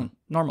run rate doesn't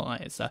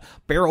normalize.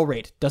 Barrel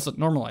rate doesn't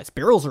normalize.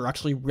 Barrels are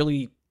actually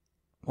really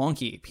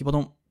wonky. People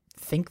don't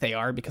think they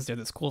are because they're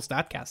this cool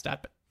StatCast stat,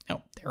 but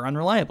no, they're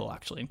unreliable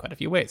actually in quite a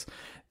few ways.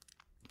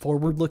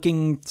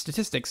 Forward-looking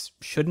statistics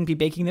shouldn't be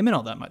baking them in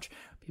all that much.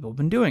 People have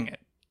been doing it.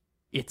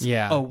 It's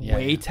a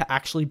way to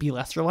actually be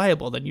less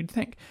reliable than you'd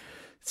think.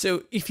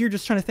 So if you're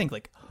just trying to think,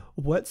 like,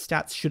 what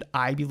stats should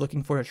I be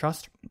looking for to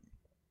trust?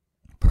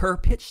 Per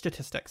pitch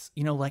statistics,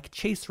 like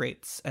chase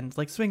rates and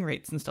like swing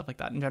rates and stuff like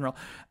that in general.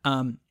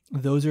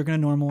 Those are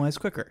going to normalize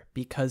quicker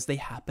because they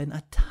happen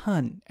a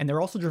ton. And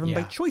they're also driven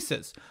by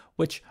choices,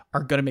 which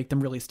are going to make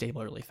them really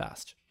stable really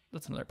fast.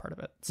 That's another part of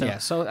it.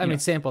 So I mean,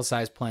 sample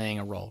size playing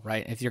a role,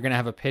 right? If you're going to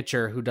have a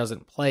pitcher who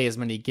doesn't play as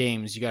many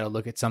games, you got to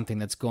look at something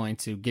that's going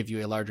to give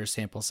you a larger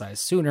sample size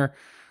sooner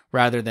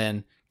rather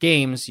than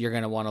games. You're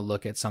going to want to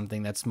look at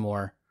something that's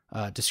more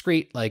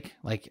discrete, like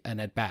an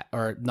at bat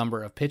or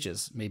number of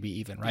pitches, maybe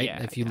even, right?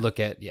 If you look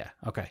at,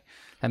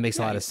 that makes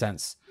a lot of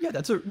sense. Yeah,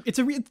 it's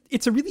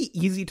a really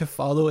easy to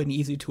follow and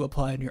easy to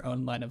apply in your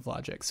own line of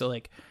logic. So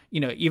like,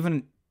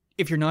 even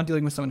if you're not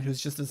dealing with someone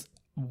who's just as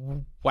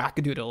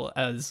wackadoodle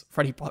as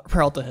Freddie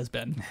Peralta has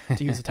been,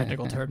 to use a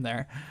technical term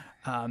there,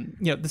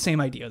 the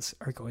same ideas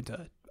are going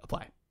to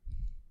apply.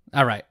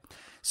 All right.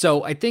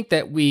 So I think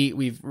that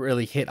we've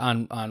really hit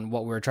on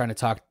what we were trying to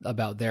talk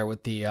about there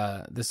with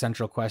the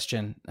central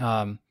question.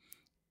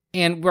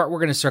 And we're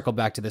going to circle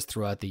back to this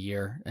throughout the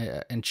year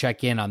and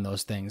check in on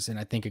those things. And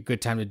I think a good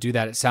time to do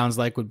that, it sounds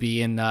like, would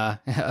be in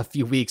a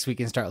few weeks. We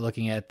can start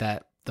looking at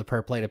the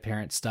per plate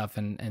appearance stuff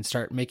and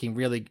start making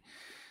really,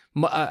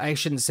 I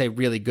shouldn't say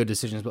really good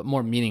decisions, but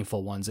more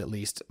meaningful ones, at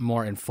least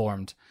more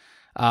informed.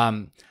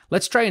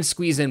 Let's try and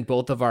squeeze in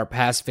both of our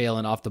pass fail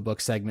and off the book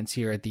segments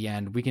here at the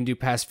end. We can do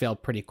pass fail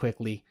pretty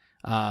quickly.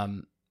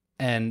 And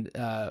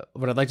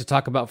what I'd like to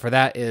talk about for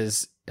that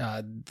is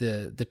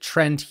the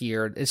trend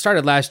here. It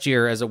started last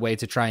year as a way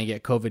to try and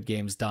get COVID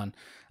games done,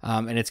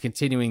 and it's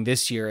continuing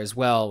this year as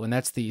well. And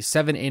that's the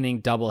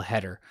 7-inning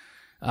doubleheader.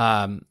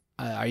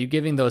 Are you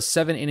giving those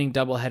 7-inning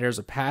doubleheaders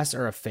a pass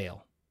or a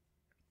fail?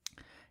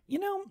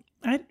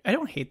 I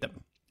don't hate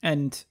them,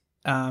 and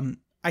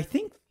I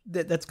think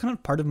that's kind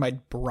of part of my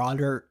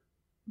broader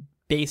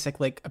basic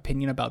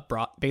opinion about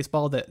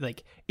baseball,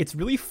 that it's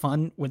really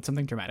fun when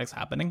something dramatic's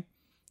happening,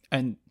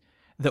 and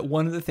that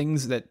one of the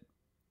things that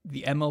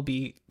the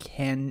MLB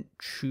can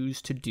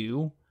choose to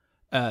do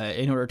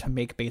in order to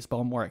make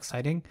baseball more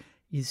exciting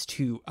is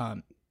to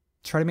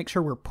try to make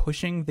sure we're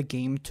pushing the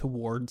game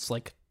towards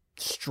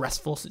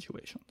stressful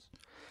situations.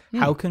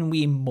 How can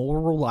we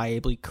more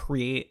reliably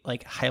create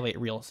highlight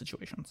reel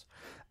situations?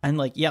 And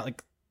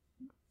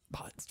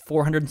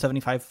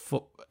 475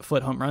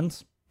 foot home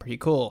runs, pretty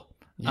cool.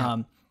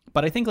 Yeah.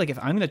 But I think if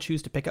I'm going to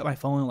choose to pick up my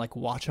phone and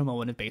watch a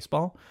moment of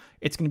baseball,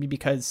 it's going to be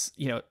because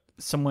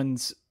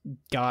someone's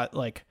got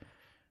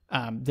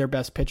their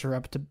best pitcher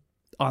up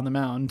on the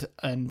mound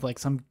and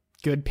some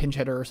good pinch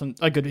hitter or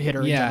a good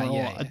hitter in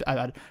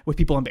general with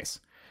people on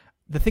base.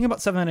 The thing about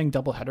 7-inning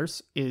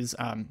doubleheaders is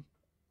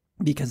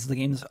because the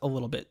game's a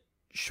little bit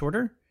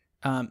shorter,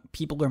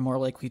 people are more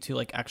likely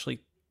to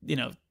actually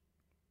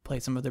play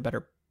some of their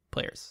better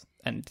players,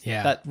 and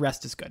that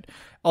rest is good.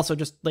 Also,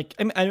 just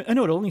I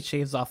know it only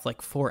shaves off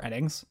 4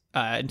 innings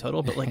in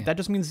total, but that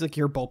just means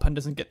your bullpen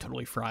doesn't get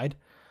totally fried.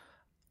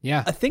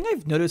 Yeah. A thing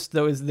I've noticed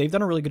though is they've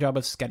done a really good job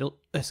of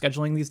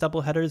scheduling these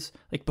doubleheaders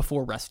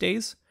before rest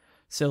days.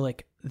 So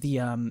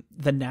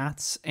the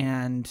Nats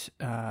and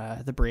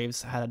the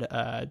Braves had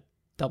a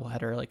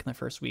doubleheader in the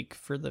first week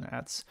for the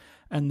Nats,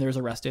 and there's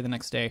a rest day the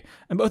next day,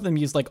 and both of them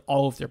used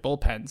all of their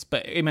bullpens,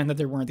 but it meant that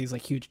there weren't these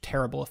huge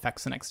terrible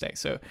effects the next day.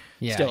 So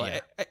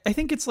I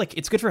think it's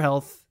it's good for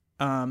health.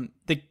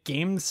 The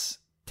games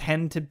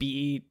tend to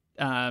be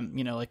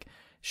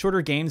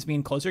shorter games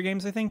mean closer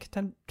games, I think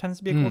tends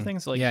to be a cool thing.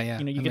 So you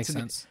get to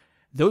sense.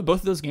 Though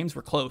both of those games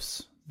were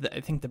close.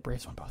 I think the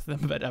Braves won both of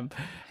them, but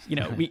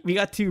we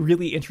got 2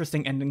 really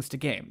interesting endings to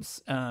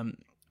games. And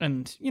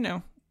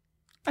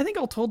I think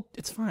all told,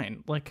 it's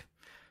fine.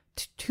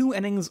 2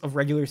 innings of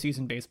regular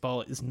season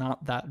baseball is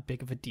not that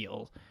big of a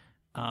deal,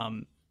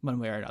 one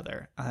way or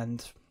another.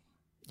 And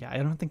I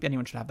don't think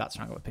anyone should have that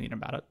strong of an opinion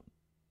about it.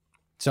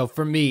 So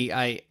for me,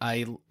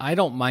 I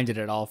don't mind it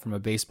at all from a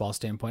baseball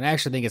standpoint. I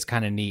actually think it's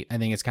kind of neat. I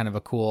think it's kind of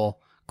a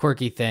cool,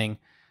 quirky thing.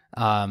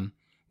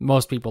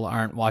 Most people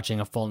aren't watching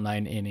a full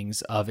 9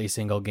 innings of a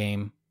single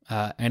game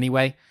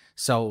anyway.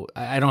 So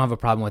I don't have a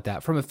problem with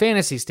that. From a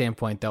fantasy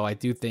standpoint, though, I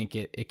do think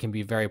it can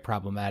be very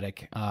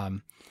problematic,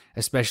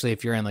 especially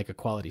if you're in a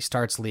quality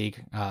starts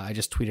league. I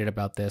just tweeted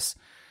about this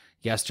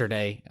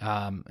yesterday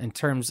in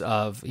terms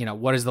of,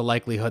 what is the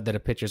likelihood that a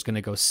pitcher is going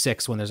to go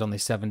 6 when there's only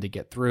 7 to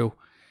get through,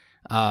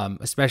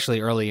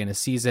 especially early in a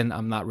season.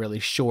 I'm not really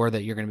sure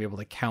that you're going to be able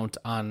to count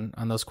on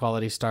those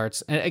quality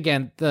starts. And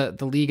again, the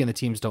league and the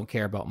teams don't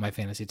care about my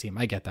fantasy team.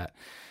 I get that.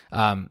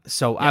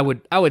 So I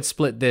would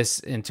split this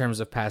in terms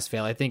of pass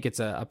fail. I think it's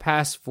a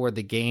pass for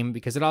the game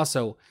because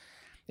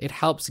it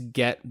helps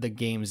get the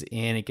games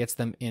in. It gets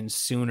them in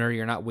sooner.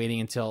 You're not waiting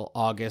until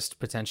August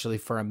potentially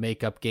for a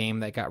makeup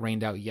game that got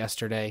rained out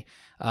yesterday.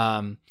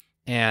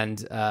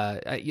 And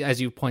as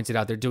you pointed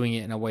out, they're doing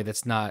it in a way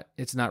it's not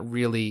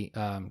really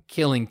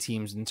killing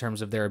teams in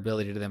terms of their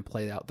ability to then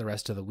play out the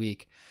rest of the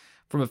week.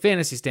 From a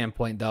fantasy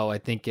standpoint, though, I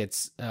think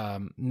it's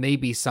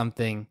maybe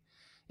something,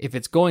 if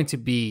it's going to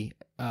be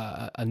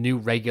a new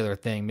regular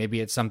thing, maybe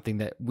it's something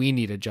that we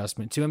need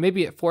adjustment to, and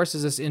maybe it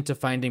forces us into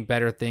finding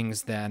better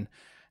things than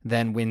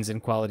wins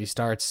and quality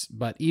starts.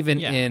 But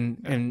even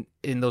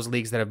in those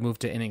leagues that have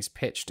moved to innings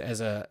pitched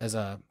as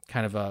a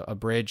kind of a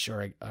bridge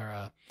or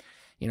a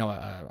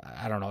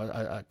I don't know,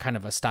 a kind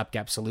of a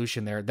stopgap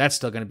solution there, that's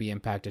still going to be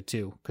impacted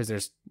too, because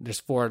there's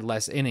 4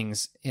 less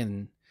innings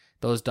in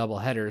those double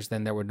headers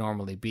than there would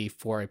normally be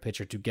for a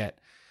pitcher to get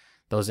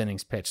those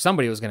innings pitched.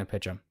 Somebody was going to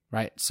pitch them,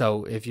 right?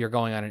 So if you're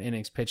going on an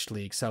innings pitched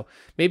league, so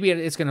maybe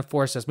it's going to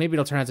force us, maybe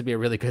it'll turn out to be a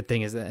really good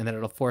thing, and then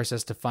it'll force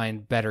us to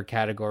find better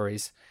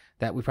categories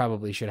that we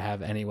probably should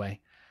have anyway.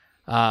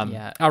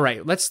 All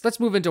right, let's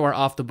move into our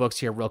off the books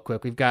here real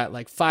quick. We've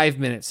got 5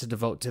 minutes to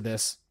devote to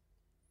this.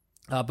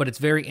 But it's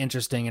very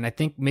interesting, and I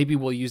think maybe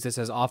we'll use this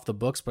as off the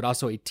books, but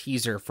also a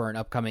teaser for an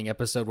upcoming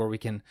episode where we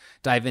can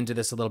dive into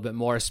this a little bit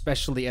more,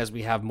 especially as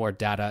we have more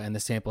data and the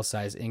sample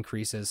size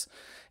increases,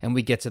 and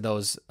we get to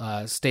those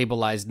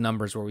stabilized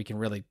numbers where we can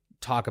really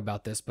talk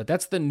about this. But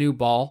that's the new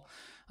ball.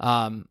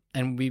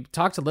 And we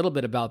talked a little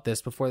bit about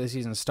this before the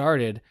season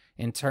started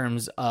in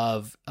terms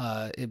of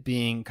it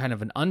being kind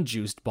of an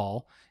unjuiced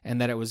ball, and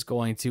that it was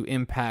going to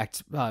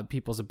impact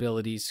people's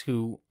abilities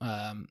who,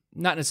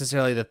 not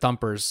necessarily the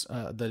thumpers,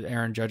 the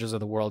Aaron Judges of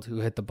the world who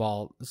hit the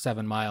ball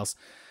 7 miles,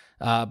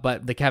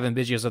 but the Kevin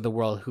Biggios of the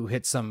world who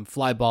hit some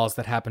fly balls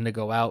that happened to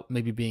go out,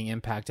 maybe being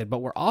impacted. But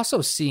we're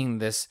also seeing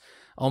this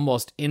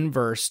almost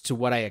inverse to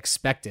what I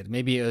expected.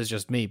 Maybe it was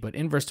just me, but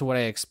inverse to what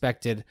I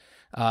expected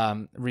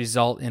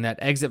result in that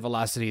exit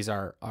velocities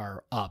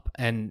are up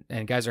and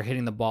guys are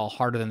hitting the ball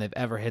harder than they've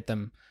ever hit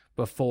them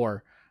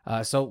before.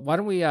 So why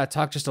don't we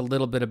talk just a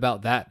little bit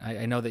about that?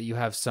 I know that you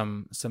have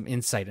some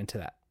insight into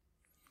that.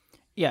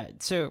 Yeah.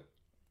 So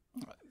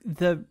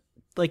the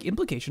like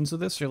implications of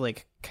this are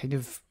like kind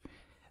of,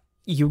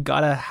 you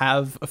gotta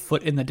have a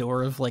foot in the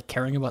door of like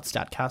caring about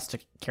StatCast to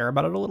care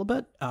about it a little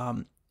bit.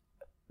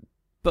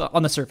 But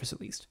on the surface,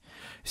 at least.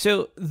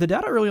 So the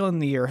data early on in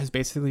the year has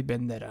basically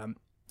been that,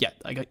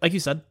 like you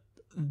said,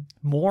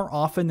 more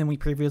often than we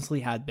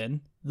previously had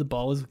been, the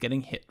ball is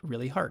getting hit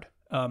really hard.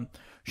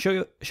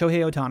 Shohei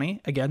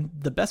Ohtani, again,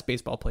 the best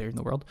baseball player in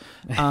the world,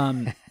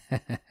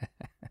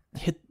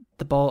 hit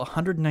the ball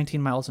 119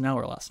 miles an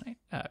hour last night.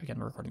 Again,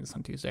 we're recording this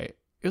on Tuesday.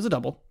 It was a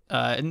double.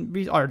 And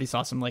we already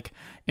saw some like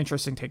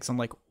interesting takes on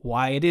like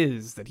why it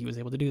is that he was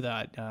able to do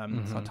that.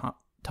 Saw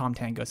Tom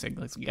Tango saying,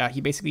 like, yeah, he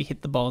basically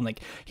hit the ball in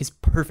like his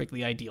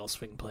perfectly ideal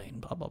swing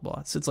plane, blah, blah,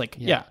 blah. So it's like,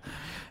 yeah.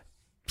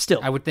 Still.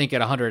 I would think at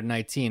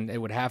 119, it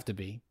would have to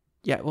be.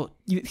 Yeah, well,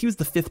 he was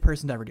the 5th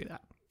person to ever do that.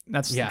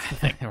 That's the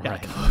thing.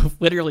 Right. Yeah.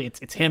 Literally,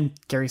 it's him,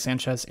 Gary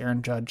Sanchez,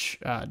 Aaron Judge,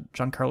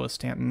 Giancarlo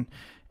Stanton,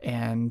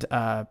 and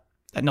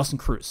Nelson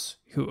Cruz,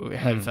 who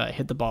have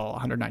hit the ball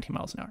 119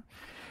 miles an hour.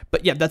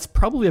 But yeah, that's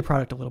probably a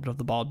product a little bit of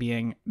the ball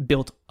being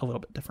built a little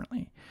bit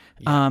differently.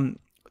 Yeah.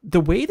 The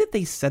way that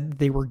they said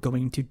they were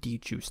going to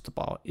de-juice the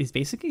ball is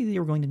basically they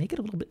were going to make it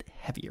a little bit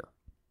heavier.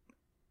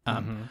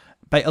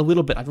 By a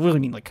little bit, I really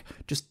mean like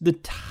just the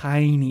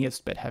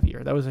tiniest bit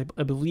heavier. That was,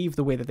 I believe,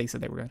 the way that they said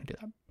they were going to do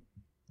that.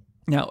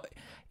 Now,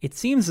 it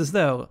seems as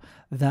though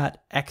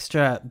that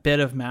extra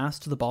bit of mass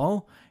to the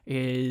ball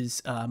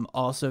is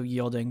also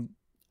yielding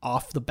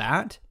off the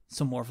bat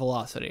some more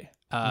velocity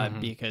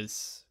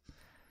because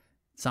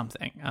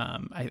something.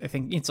 I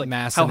think it's like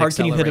mass how and hard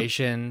can you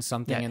hit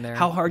something in there.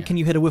 How hard can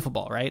you hit a wiffle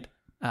ball, right?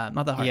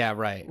 Not that hard. Yeah,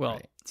 right. Well,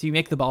 right. So you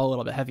make the ball a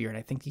little bit heavier, and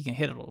I think you can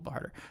hit it a little bit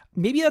harder.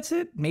 Maybe that's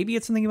it. Maybe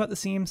it's something about the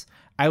seams.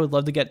 I would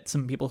love to get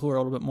some people who are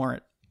a little bit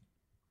more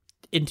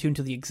in tune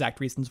to the exact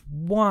reasons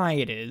why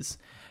it is.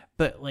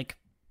 But like,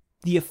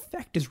 the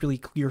effect is really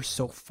clear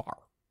so far.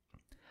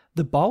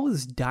 The ball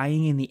is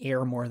dying in the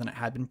air more than it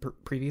had been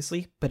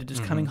previously, but it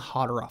is coming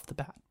hotter off the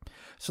bat.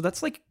 So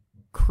that's like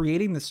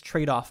creating this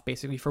trade-off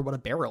basically for what a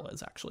barrel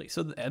is actually.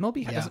 So the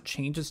MLB hasn't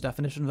changed its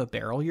definition of a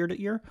barrel year to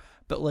year,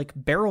 but like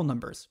barrel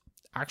numbers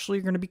actually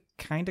are going to be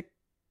kind of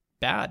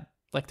bad.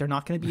 Like they're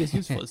not going to be as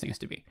useful as they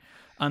used to be.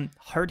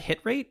 Hard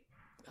hit rate,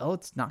 well,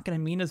 it's not going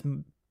to mean as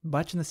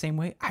much in the same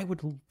way. I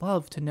would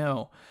love to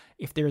know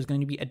if there's going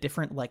to be a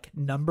different like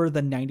number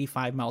than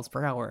 95 miles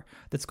per hour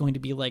that's going to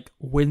be like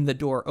when the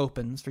door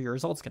opens for your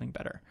results getting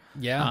better.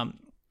 Yeah.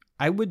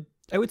 I would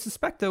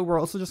suspect though we're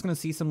also just going to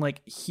see some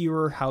like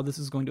hear how this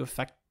is going to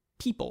affect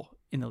people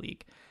in the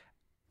league.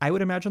 I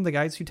would imagine the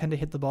guys who tend to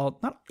hit the ball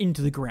not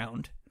into the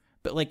ground,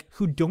 but like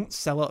who don't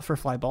sell out for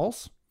fly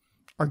balls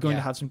are going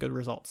to have some good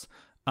results.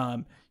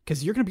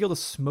 Because you're going to be able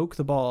to smoke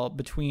the ball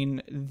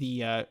between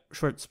the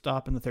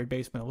shortstop and the third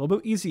baseman a little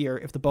bit easier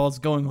if the ball's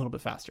going a little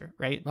bit faster,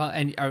 right? Well,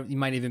 and you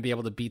might even be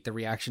able to beat the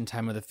reaction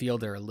time of the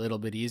fielder a little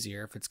bit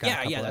easier if it's got a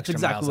couple that's extra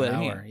exactly miles an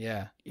what I hour.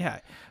 mean. Yeah.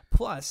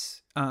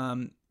 Plus,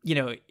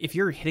 if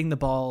you're hitting the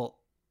ball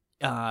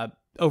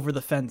over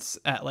the fence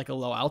at like a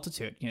low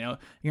altitude, you're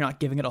not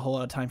giving it a whole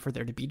lot of time for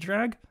there to be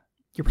drag.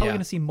 You're probably going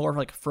to see more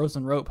like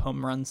frozen rope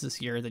home runs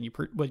this year than you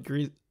would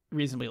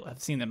reasonably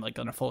have seen them like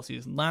on a full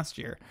season last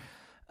year.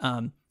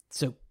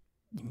 So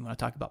you want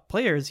to talk about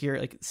players here,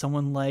 like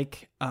someone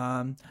like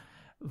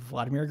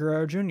Vladimir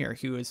Guerrero Jr.,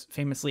 who is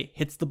famously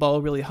hits the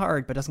ball really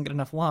hard but doesn't get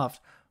enough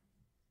loft.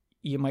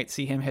 You might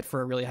see him hit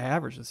for a really high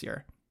average this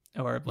year,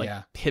 or like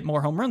hit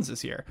more home runs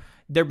this year.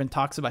 There have been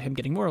talks about him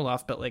getting more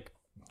loft, but like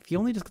if he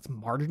only just gets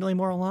marginally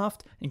more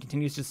loft and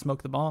continues to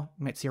smoke the ball,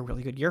 you might see a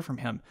really good year from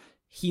him.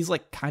 He's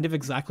like kind of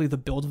exactly the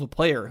build of a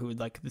player who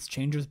like this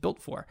change is built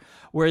for.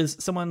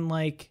 Whereas someone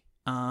like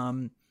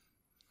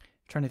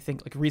trying to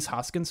think like Rhys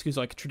Hoskins, who's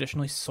like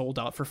traditionally sold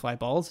out for fly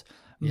balls,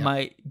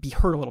 might be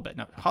hurt a little bit.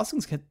 Now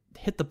Hoskins can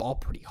hit the ball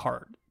pretty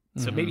hard,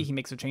 so maybe he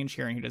makes a change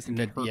here and he doesn't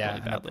get hurt really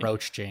badly. An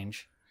approach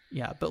change.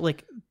 Yeah, but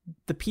like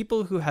the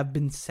people who have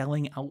been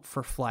selling out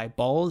for fly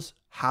balls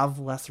have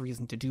less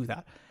reason to do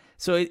that.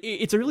 So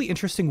it's a really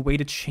interesting way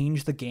to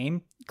change the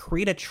game,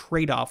 create a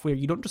trade-off where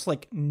you don't just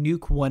like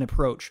nuke one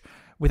approach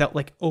without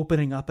like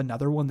opening up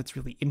another one that's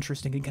really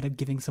interesting and kind of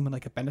giving someone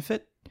like a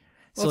benefit.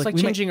 Well, it's like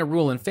changing a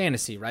rule in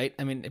fantasy, right?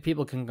 I mean,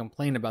 people can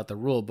complain about the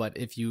rule, but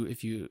if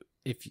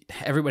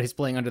everybody's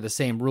playing under the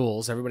same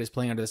rules, everybody's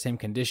playing under the same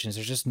conditions,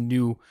 there's just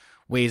new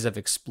ways of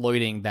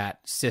exploiting that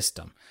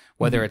system,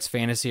 whether it's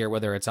fantasy or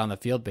whether it's on the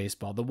field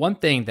baseball. The one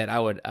thing that I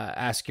would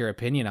ask your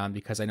opinion on,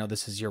 because I know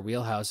this is your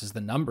wheelhouse, is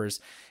the numbers.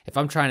 If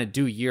I'm trying to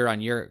do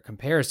year-on-year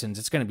comparisons,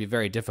 it's going to be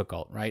very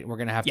difficult, right? We're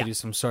going to have to do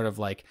some sort of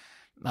like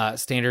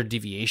standard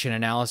deviation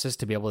analysis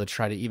to be able to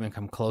try to even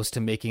come close to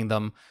making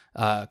them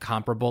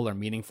comparable or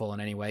meaniful in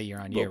any way year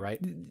on year, right?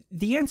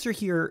 The answer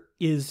here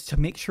is to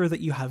make sure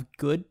that you have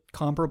good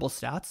comparable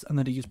stats and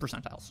then to use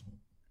percentiles.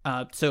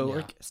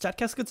 Like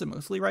StatCast gets it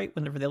mostly right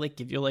whenever they like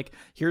give you like,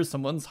 here's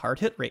someone's hard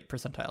hit rate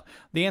percentile.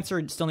 The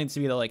answer still needs to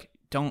be like,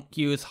 don't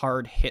use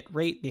hard hit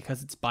rate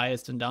because it's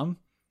biased and dumb,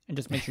 and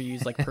just make sure you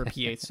use like per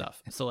PA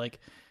stuff. So like,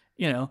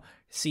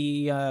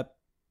 see,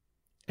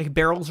 like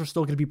barrels are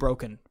still going to be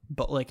broken,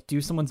 but like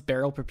do someone's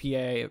barrel per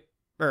PA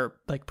or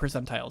like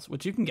percentiles,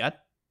 which you can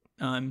get.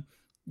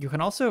 You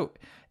can also,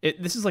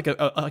 this is like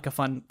a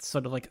fun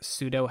sort of like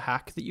pseudo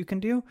hack that you can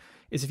do,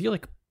 is if you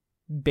like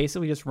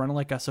basically just run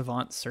like a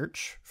savant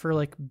search for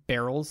like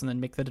barrels and then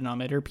make the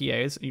denominator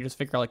PAs, and you just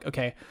figure out like,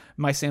 okay,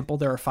 my sample,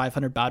 there are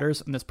 500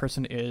 batters and this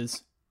person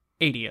is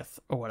 80th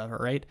or whatever,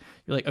 right?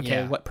 You're like,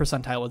 okay, what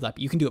percentile was that?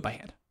 You can do it by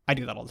hand. I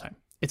do that all the time.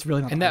 It's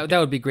really not. And that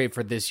would be great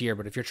for this year,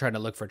 but if you're trying to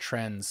look for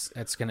trends,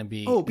 it's going to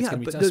be,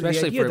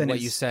 especially for what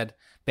you said,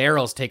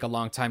 barrels take a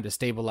long time to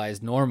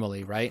stabilize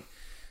normally, right?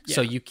 Yeah.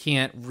 So you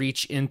can't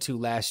reach into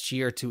last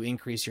year to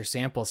increase your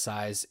sample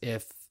size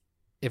if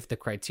the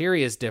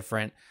criteria is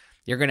different.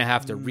 You're going to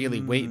have to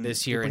really wait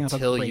this year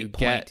until you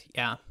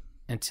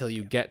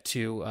get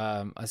to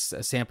a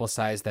sample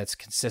size that's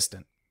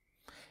consistent.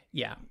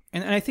 Yeah.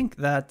 And I think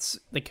that's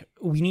like,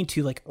 we need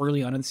to like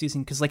early on in the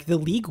season, because like the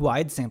league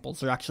wide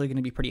samples are actually going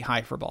to be pretty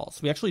high for balls.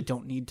 We actually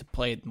don't need to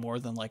play more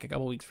than like a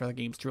couple weeks for the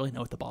games to really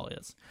know what the ball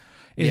is.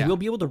 We'll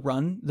be able to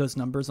run those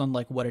numbers on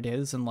like what it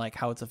is and like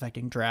how it's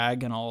affecting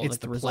drag and all, it's like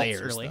the results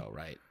players early. Though,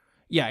 right?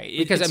 Yeah,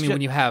 because I mean,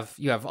 when you have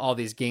all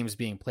these games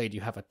being played,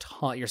 you have a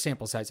ton. Your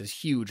sample size is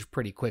huge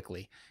pretty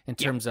quickly in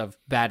terms of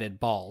batted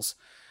balls.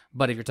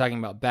 But if you're talking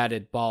about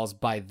batted balls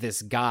by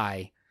this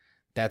guy,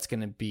 that's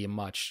going to be a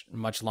much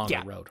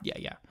longer road.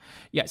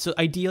 Yeah. So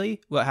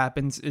ideally, what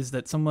happens is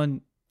that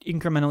someone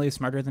incrementally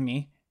smarter than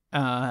me,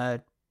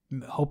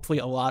 hopefully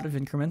a lot of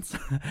increments,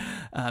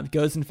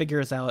 goes and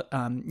figures out,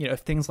 if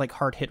things like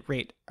hard hit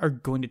rate are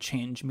going to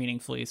change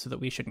meaningfully so that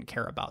we shouldn't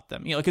care about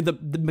them. Like the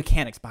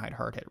mechanics behind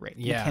hard hit rate,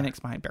 the mechanics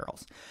behind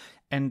barrels.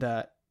 And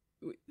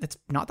it's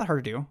not that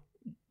hard to do.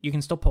 You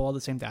can still pull all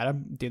the same data,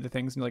 do the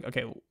things, and be like,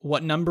 okay,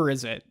 what number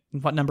is it?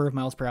 What number of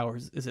miles per hour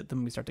is it?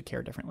 Then we start to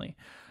care differently.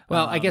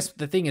 Well, I guess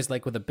the thing is,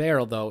 like with a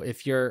barrel, though,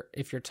 if you're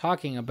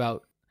talking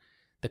about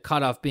the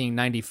cutoff being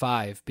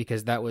 95,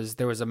 because there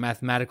was a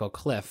mathematical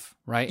cliff,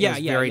 right? It was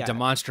very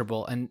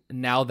demonstrable, and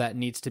now that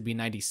needs to be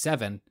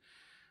 97,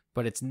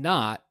 but it's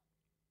not.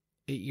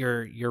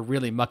 You're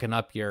really mucking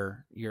up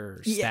your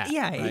stat.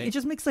 Yeah, right? It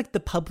just makes like the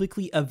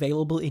publicly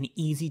available and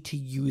easy to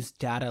use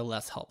data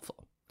less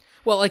helpful.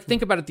 Well, like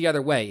think about it the other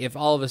way. If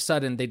all of a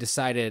sudden they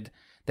decided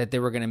that they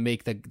were going to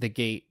make the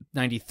gate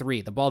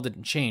 93, the ball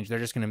didn't change. They're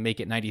just going to make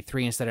it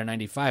 93 instead of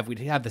 95. We'd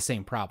have the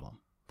same problem.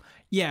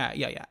 Yeah.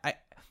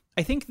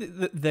 I think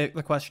the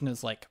question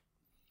is like,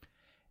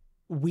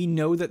 we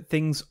know that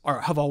things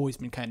have always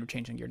been kind of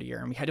changing year to year,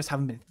 and we just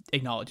haven't been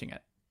acknowledging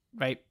it,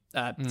 right?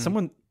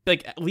 Someone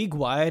like league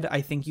wide,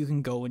 I think you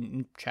can go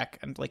and check,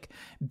 and like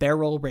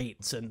barrel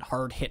rates and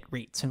hard hit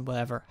rates and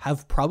whatever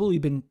have probably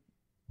been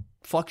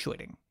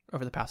fluctuating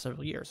over the past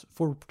several years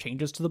for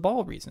changes to the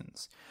ball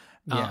reasons.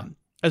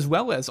 As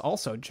well as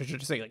also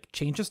to say like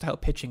changes to how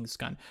pitching's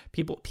gone.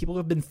 People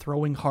have been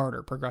throwing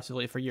harder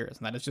progressively for years,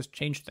 and that has just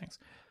changed things.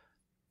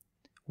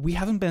 We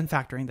haven't been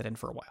factoring that in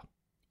for a while.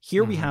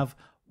 Here we have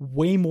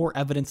way more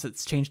evidence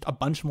that's changed a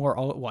bunch more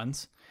all at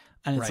once.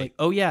 And it's like,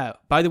 oh yeah,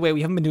 by the way,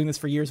 we haven't been doing this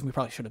for years and we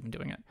probably should have been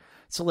doing it.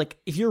 So like,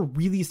 if you're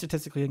really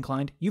statistically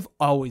inclined, you've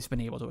always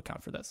been able to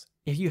account for this.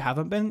 If you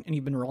haven't been, and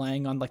you've been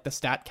relying on like the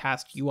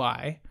StatCast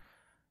UI,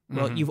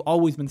 well, you've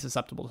always been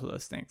susceptible to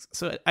those things.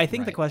 So I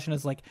think the question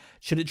is like,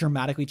 should it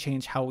dramatically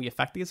change how we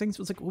affect these things?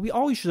 It's like, well, we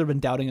always should have been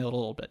doubting it a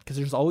little bit because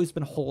there's always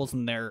been holes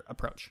in their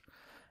approach.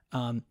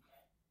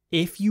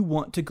 If you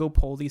want to go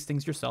poll these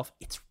things yourself,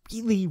 it's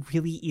really,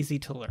 really easy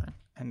to learn.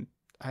 And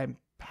I'm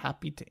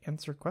happy to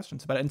answer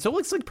questions about it. And so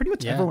it's like pretty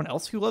much everyone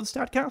else who loves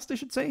StatCast, I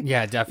should say.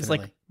 Yeah, definitely. It's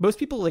like most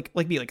people like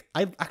me,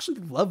 I actually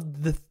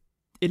love the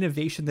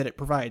innovation that it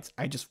provides.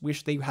 I just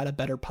wish they had a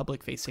better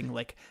public facing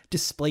like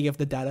display of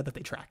the data that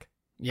they track.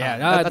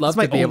 Yeah, I'd love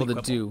to be able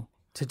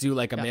to do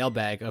like a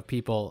mailbag of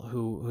people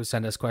who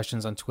send us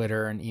questions on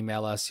Twitter and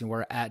email us. And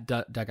we're at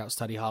Dugout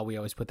Study Hall. We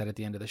always put that at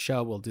the end of the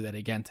show. We'll do that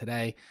again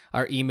today.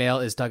 Our email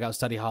is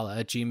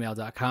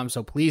dugoutstudyhall@gmail.com.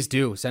 So please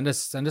do send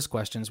us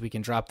questions. We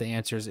can drop the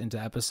answers into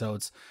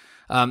episodes.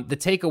 The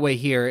takeaway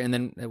here, and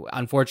then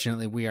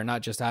unfortunately we are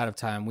not just out of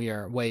time, we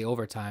are way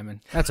over time, and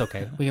that's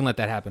okay. We can let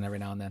that happen every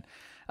now and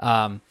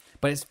then.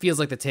 But it feels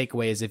like the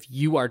takeaway is if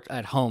you are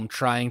at home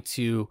trying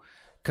to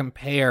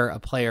compare a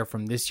player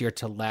from this year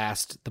to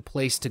last, the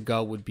place to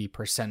go would be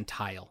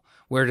percentile.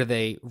 Where do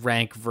they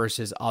rank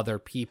versus other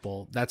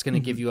people? That's going to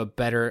give you a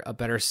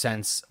better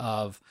sense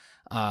of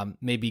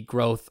maybe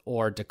growth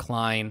or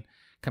decline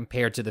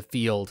compared to the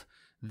field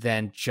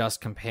than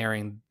just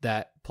comparing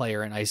that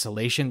player in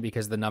isolation,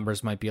 because the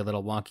numbers might be a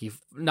little wonky,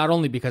 not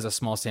only because of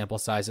small sample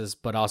sizes,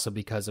 but also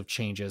because of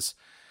changes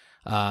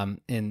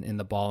in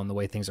the ball and the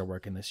way things are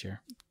working this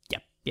year.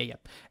 Yeah.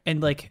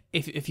 And like,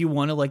 if you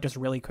want to like just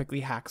really quickly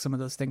hack some of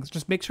those things,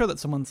 just make sure that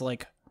someone's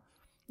like,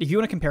 if you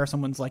want to compare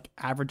someone's like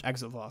average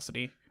exit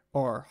velocity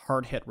or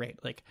hard hit rate,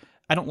 like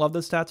I don't love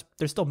those stats.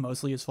 They're still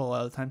mostly useful a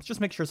lot of the times.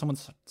 Just make sure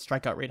someone's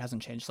strikeout rate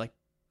hasn't changed like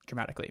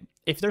dramatically.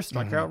 If their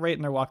strikeout rate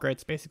and their walk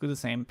rate's basically the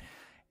same,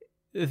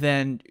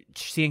 then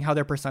seeing how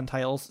their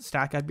percentiles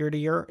stack up year to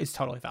year is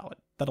totally valid.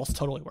 That'll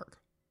totally work.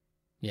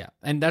 Yeah,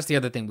 and that's the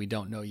other thing we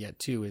don't know yet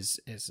too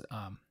is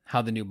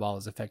how the new ball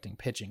is affecting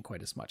pitching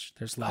quite as much.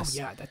 There's less. Oh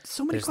yeah, that's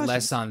so many there's questions.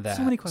 Less on that.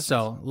 So many questions.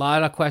 So a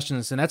lot of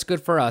questions, and that's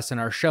good for us in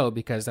our show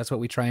because that's what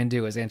we try and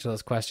do is answer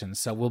those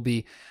questions. So we'll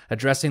be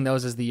addressing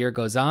those as the year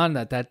goes on.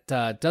 That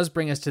does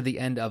bring us to the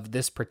end of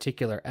this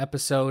particular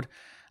episode.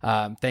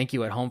 Thank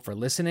you at home for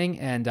listening,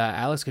 and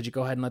Alex, could you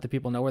go ahead and let the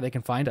people know where they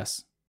can find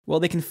us? Well,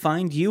 they can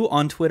find you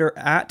on Twitter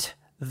at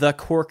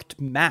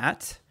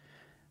 @thecorkedmatt.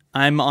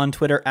 I'm on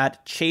Twitter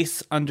at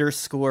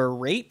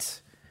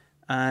 @chase_rate.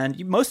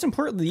 And most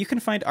importantly, you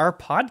can find our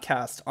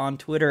podcast on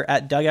Twitter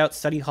at Dugout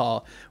Study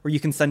Hall, where you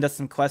can send us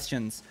some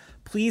questions.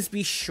 Please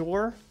be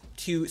sure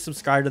to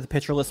subscribe to the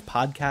Pitcher List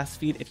podcast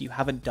feed if you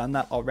haven't done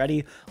that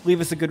already.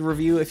 Leave us a good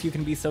review if you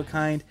can be so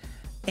kind.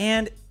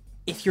 And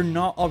if you're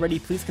not already,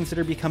 please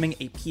consider becoming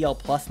a PL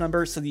Plus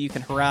member so that you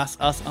can harass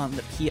us on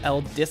the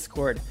PL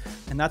Discord.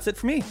 And that's it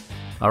for me.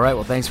 All right,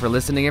 well, thanks for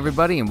listening,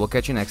 everybody, and we'll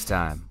catch you next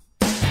time.